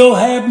 I will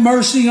have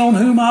mercy on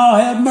whom I'll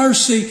have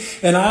mercy,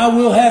 and I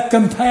will have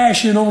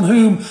compassion on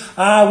whom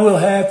I will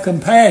have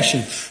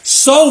compassion.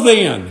 So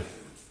then,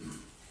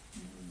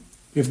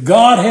 if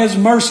God has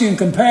mercy and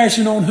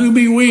compassion on whom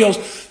he wills,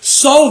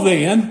 so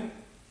then,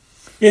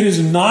 it is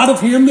not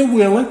of him that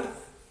willeth.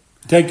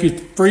 Take your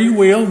free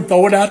will and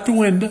throw it out the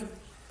window.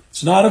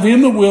 It's not of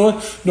him that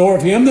willeth, nor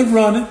of him that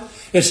runneth.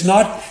 It's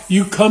not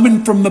you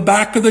coming from the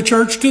back of the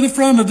church to the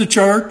front of the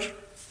church.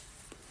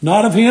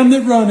 Not of him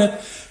that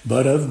runneth,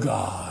 but of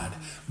God.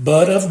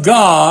 But of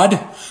God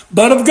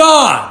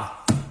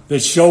that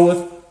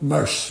showeth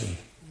mercy.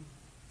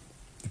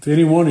 If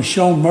anyone has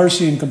shown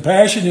mercy and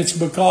compassion, it's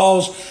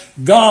because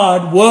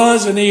God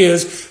was and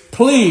is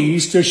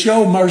pleased to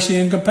show mercy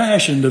and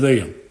compassion to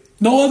them.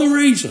 No other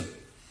reason.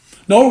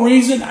 No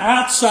reason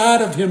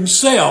outside of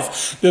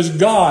himself does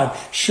God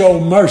show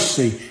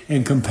mercy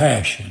and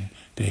compassion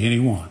to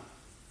anyone.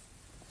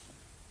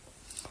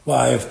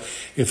 Why,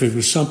 if it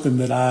was something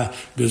that I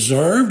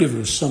deserved, if it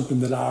was something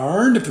that I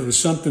earned, if it was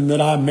something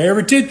that I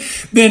merited,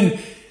 then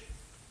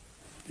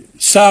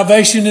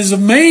salvation is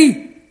of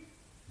me.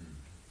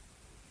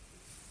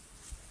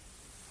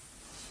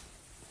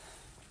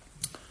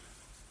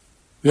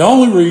 The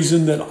only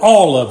reason that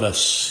all of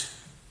us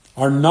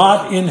are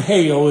not in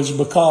hell is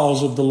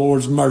because of the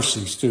Lord's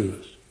mercies to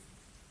us.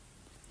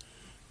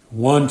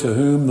 One to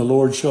whom the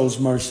Lord shows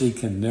mercy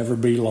can never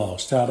be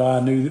lost. How do I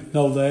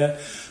know that?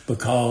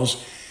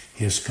 Because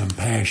his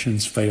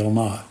compassions fail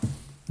not.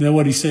 Isn't that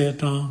what he said,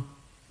 Tom?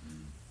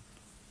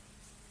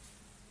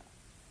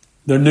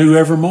 They're new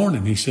every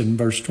morning, he said in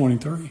verse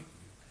 23.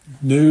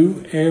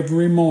 New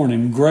every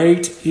morning.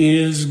 Great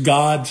is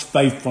God's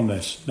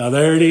faithfulness. Now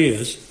there it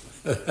is.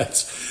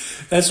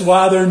 That's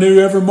why they're new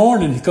every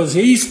morning, because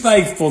He's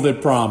faithful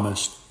that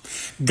promised.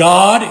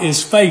 God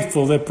is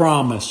faithful that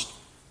promised.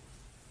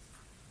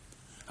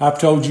 I've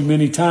told you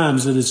many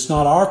times that it's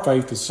not our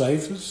faith that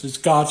saves us, it's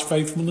God's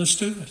faithfulness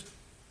to us.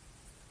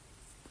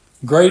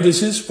 Great is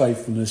His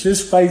faithfulness.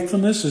 His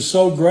faithfulness is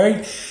so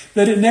great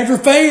that it never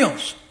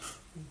fails.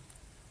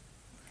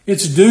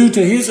 It's due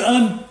to His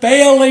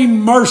unfailing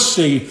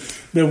mercy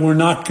that we're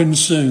not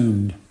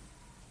consumed.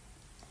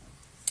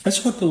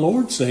 That's what the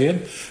Lord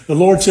said. The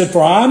Lord said,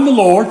 "For I am the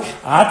Lord,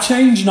 I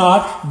change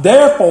not.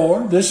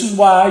 Therefore, this is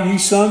why ye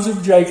sons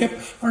of Jacob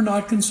are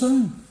not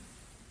consumed."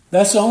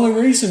 That's the only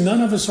reason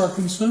none of us are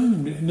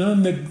consumed.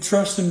 None that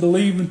trust and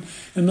believe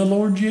in the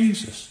Lord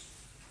Jesus.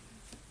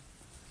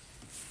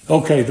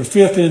 Okay, the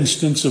fifth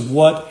instance of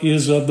what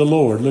is of the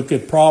Lord. Look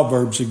at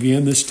Proverbs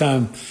again, this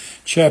time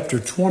chapter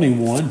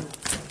 21,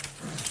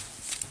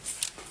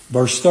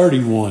 verse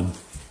 31.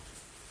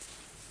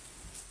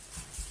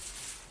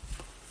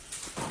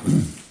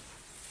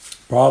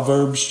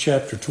 Proverbs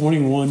chapter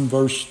 21,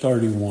 verse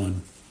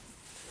 31.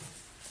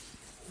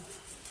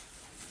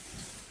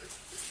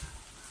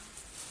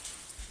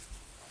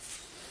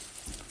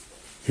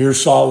 Here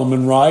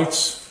Solomon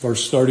writes,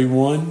 verse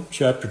 31,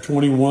 chapter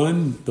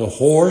 21, "The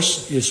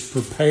horse is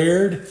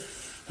prepared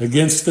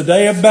against the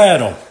day of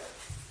battle,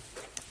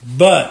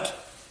 but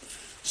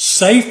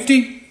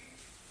safety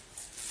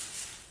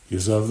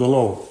is of the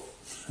Lord."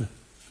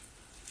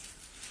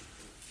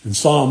 In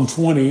Psalm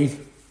 20,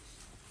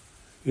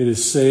 it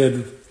is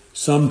said,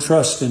 "Some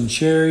trust in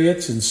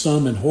chariots and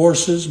some in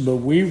horses, but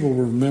we will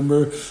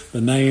remember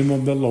the name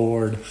of the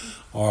Lord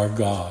our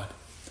God."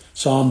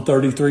 Psalm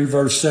 33,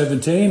 verse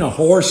 17, "A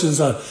horse is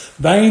a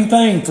vain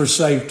thing for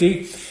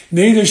safety,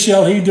 neither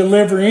shall he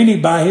deliver any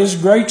by his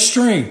great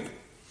strength.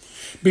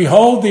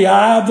 Behold, the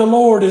eye of the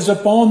Lord is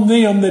upon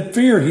them that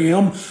fear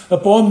Him,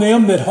 upon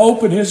them that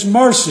hope in His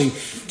mercy,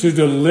 to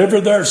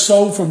deliver their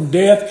soul from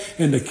death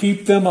and to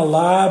keep them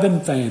alive in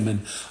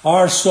famine.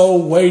 Our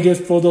soul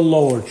waiteth for the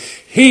Lord.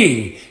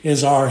 He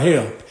is our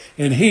help,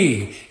 and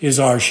He is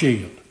our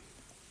shield."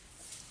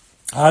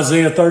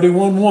 Isaiah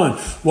 31:1,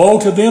 "Woe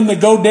to them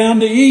that go down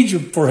to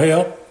Egypt for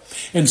help,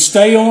 and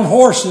stay on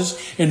horses,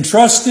 and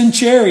trust in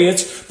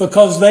chariots,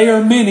 because they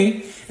are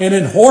many, and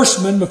in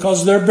horsemen,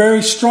 because they're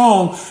very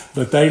strong,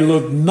 but they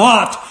look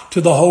not to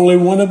the Holy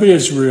One of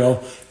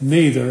Israel,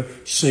 neither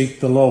seek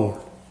the Lord."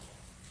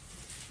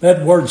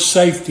 That word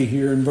safety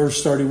here in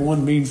verse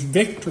 31 means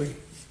victory.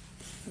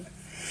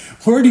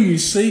 Where do you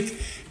seek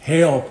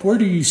help? Where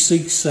do you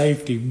seek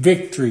safety,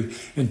 victory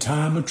in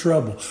time of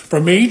trouble?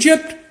 From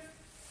Egypt,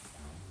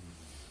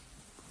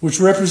 which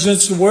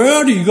represents the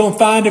world? Are you going to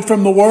find it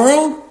from the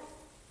world?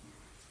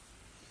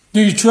 Do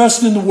you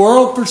trust in the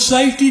world for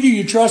safety? Do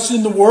you trust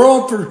in the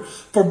world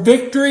for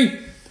victory?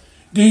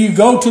 Do you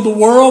go to the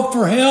world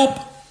for help?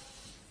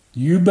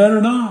 You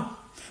better not.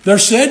 They're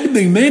said to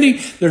be many.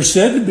 They're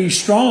said to be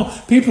strong.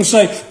 People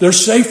say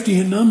there's safety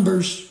in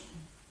numbers.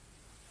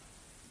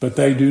 But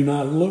they do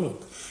not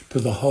look to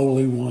the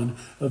Holy One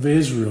of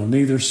Israel.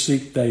 Neither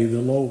seek they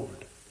the Lord.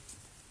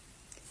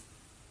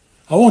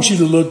 I want you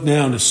to look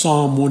down to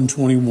Psalm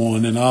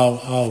 121, and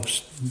I'll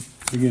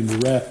begin to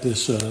wrap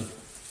this up.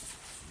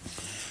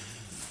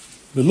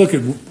 But look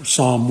at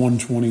Psalm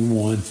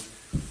 121.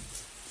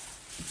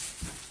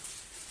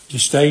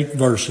 Just 8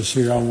 verses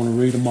here. I want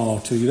to read them all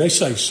to you. They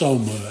say so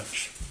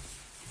much.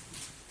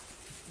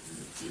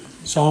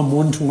 Psalm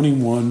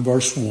 121,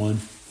 verse 1.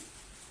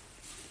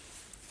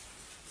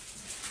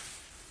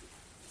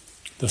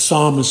 The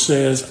psalmist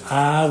says,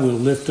 "I will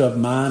lift up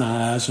mine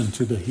eyes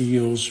unto the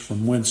hills,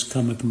 from whence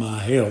cometh my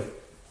help.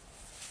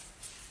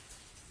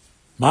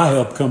 My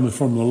help cometh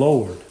from the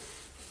Lord,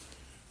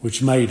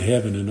 which made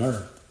heaven and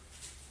earth.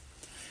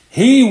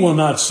 He will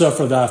not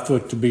suffer thy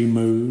foot to be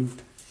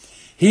moved.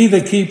 He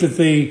that keepeth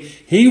thee,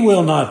 He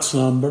will not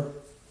slumber.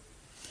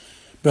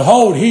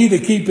 Behold, He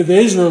that keepeth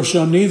Israel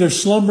shall neither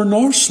slumber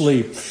nor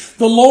sleep.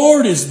 The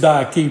Lord is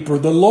thy keeper.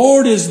 The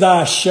Lord is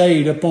thy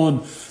shade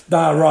upon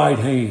thy right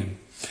hand.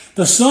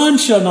 The sun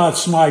shall not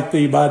smite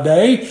thee by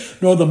day,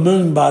 nor the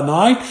moon by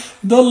night.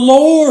 The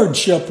Lord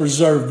shall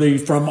preserve thee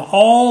from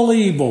all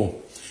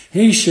evil.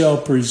 He shall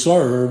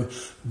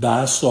preserve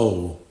thy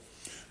soul.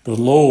 The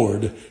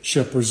Lord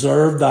shall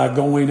preserve thy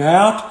going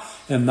out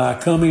and thy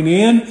coming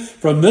in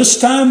from this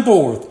time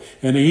forth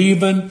and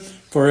even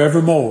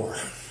forevermore."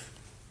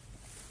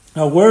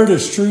 Now, where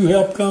does true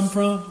help come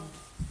from?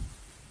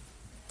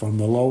 From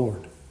the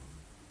Lord.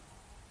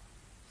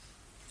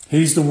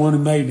 He's the one who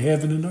made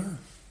heaven and earth.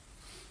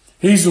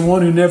 He's the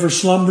one who never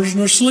slumbers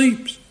nor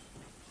sleeps.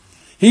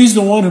 He's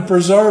the one who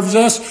preserves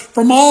us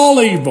from all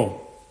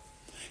evil.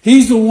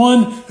 He's the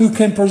one who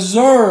can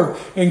preserve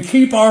and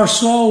keep our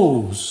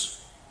souls.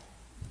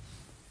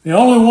 The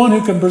only one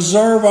who can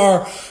preserve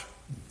our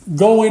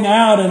going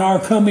out and our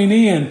coming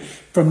in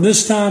from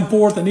this time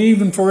forth and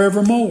even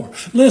forevermore.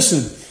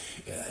 Listen,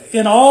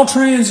 in all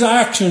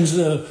transactions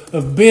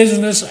of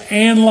business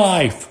and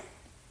life,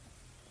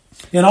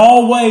 in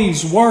all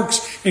ways,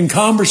 works, and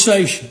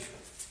conversation,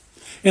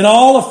 in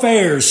all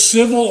affairs,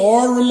 civil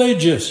or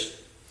religious,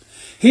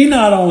 He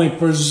not only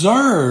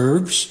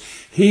preserves,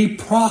 He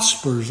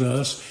prospers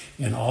us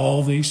in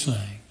all these things.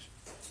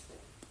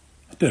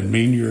 That doesn't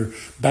mean your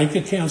bank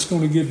account's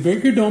going to get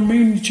bigger. Don't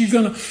mean that you're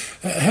going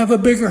to have a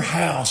bigger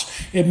house.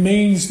 It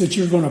means that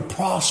you're going to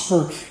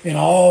prosper in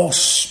all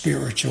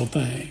spiritual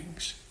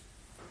things.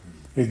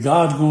 That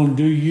God's going to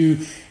do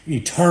you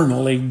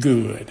eternally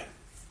good.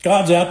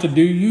 God's out to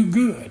do you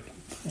good.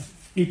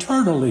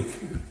 Eternally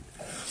good.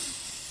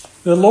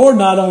 The Lord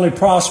not only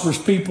prospers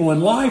people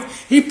in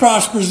life, He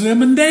prospers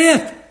them in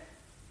death.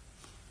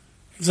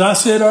 As I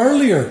said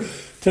earlier,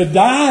 to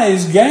die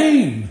is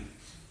gain.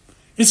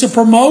 It's a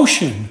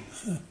promotion.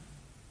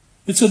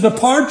 It's a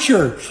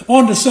departure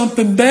onto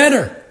something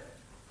better.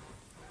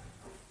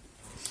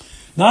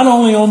 Not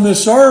only on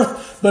this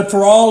earth, but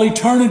for all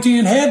eternity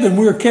in heaven.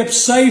 We're kept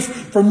safe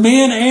from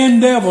men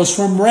and devils,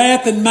 from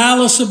wrath and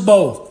malice of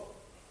both.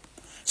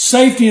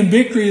 Safety and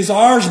victory is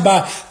ours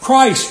by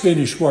Christ's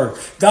finished work.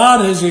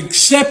 God has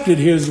accepted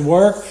His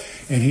work,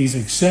 and He's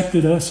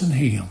accepted us in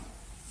Him.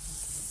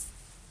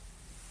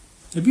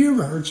 Have you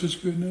ever heard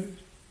such good news?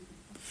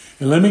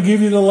 And let me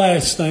give you the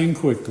last thing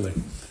quickly.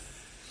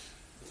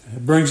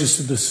 It brings us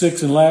to the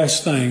sixth and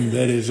last thing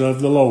that is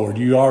of the Lord.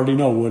 You already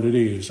know what it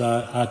is.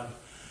 I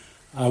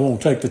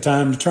won't take the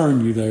time to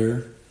turn you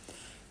there.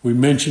 We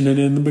mentioned it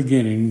in the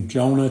beginning,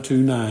 Jonah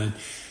 2:9.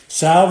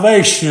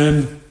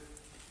 Salvation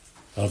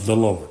of the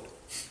Lord.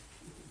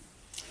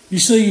 You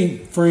see,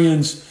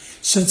 friends,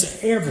 since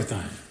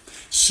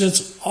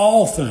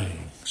all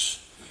things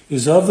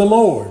is of the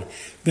Lord,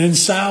 then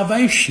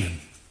salvation,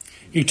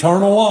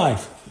 eternal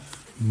life,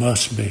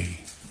 must be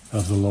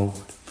of the Lord.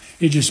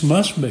 It just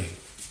must be.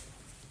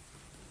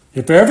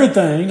 If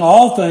everything,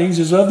 all things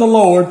is of the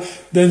Lord,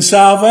 then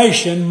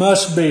salvation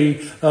must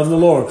be of the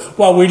Lord.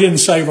 Well, we didn't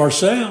save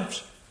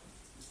ourselves.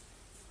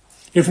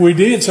 If we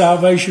did,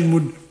 salvation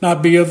would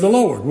not be of the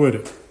Lord, would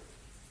it?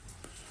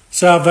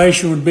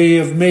 Salvation would be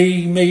of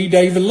me,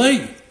 David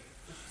Lee.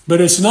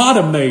 But it's not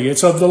of me,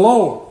 it's of the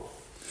Lord.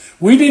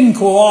 We didn't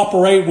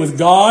cooperate with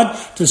God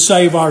to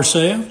save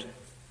ourselves.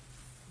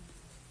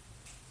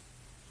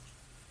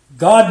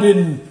 God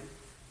didn't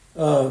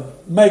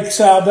make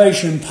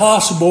salvation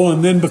possible,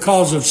 and then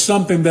because of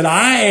something that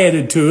I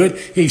added to it,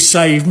 He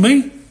saved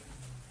me.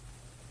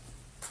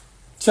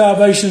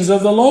 Salvation's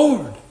of the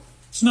Lord.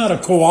 It's not a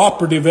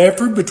cooperative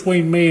effort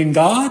between me and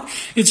God.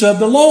 It's of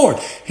the Lord.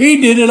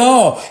 He did it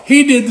all.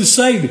 He did the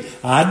saving.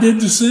 I did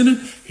the sinning.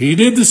 He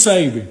did the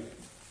saving.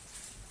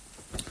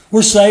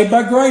 We're saved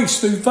by grace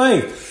through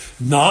faith,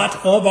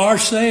 not of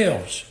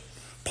ourselves.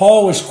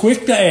 Paul was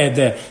quick to add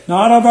that.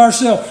 Not of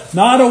ourselves.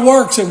 Not of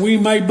works that we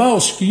may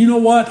boast. You know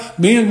what?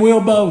 Men will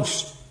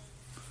boast.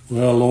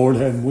 Well, Lord,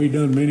 hadn't we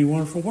done many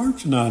wonderful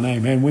works in Thy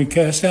name? Hadn't we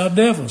cast out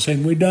devils?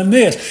 Hadn't we done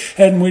this?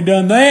 Hadn't we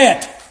done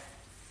that?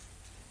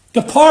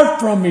 Depart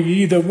from me,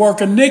 ye that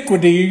work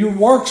iniquity. Your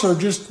works are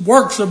just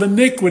works of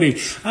iniquity.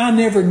 I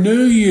never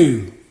knew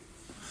you.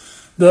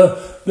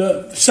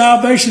 The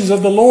salvation's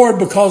of the Lord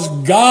because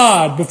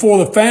God, before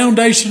the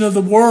foundation of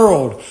the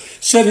world,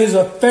 set His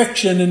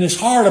affection and His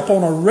heart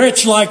upon a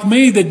wretch like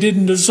me that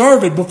didn't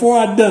deserve it, before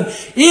I'd done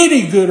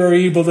any good or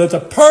evil, that the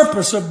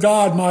purpose of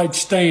God might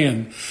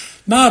stand.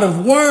 Not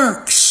of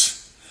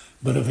works,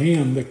 but of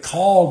Him that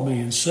called me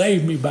and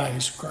saved me by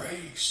His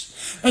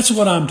grace. That's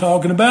what I'm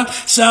talking about.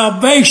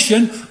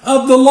 Salvation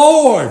of the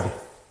Lord.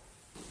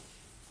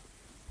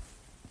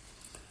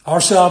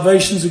 Our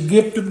salvation is a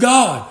gift of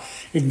God.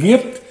 A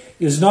gift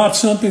is not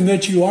something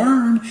that you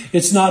earn.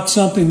 It's not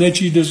something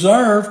that you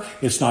deserve.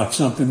 It's not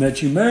something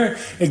that you merit.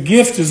 A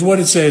gift is what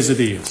it says it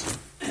is.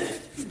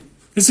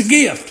 It's a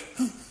gift.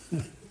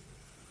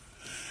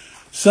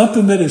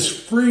 Something that is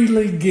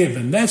freely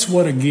given. That's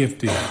what a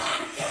gift is.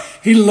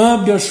 He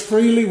loved us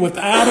freely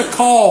without a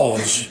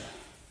cause.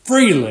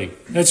 Freely.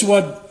 That's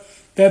what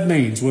that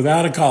means,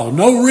 without a cause.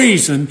 No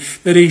reason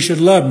that He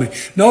should love me.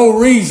 No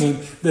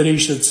reason that He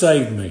should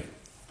save me.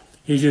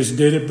 He just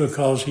did it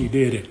because He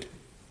did it.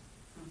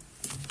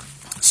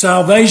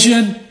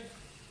 Salvation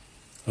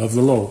of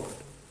the Lord.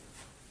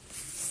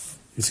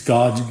 It's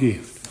God's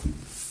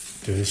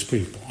gift to His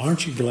people.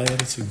 Aren't you glad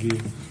it's a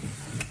gift?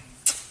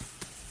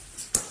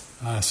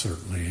 I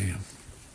certainly am.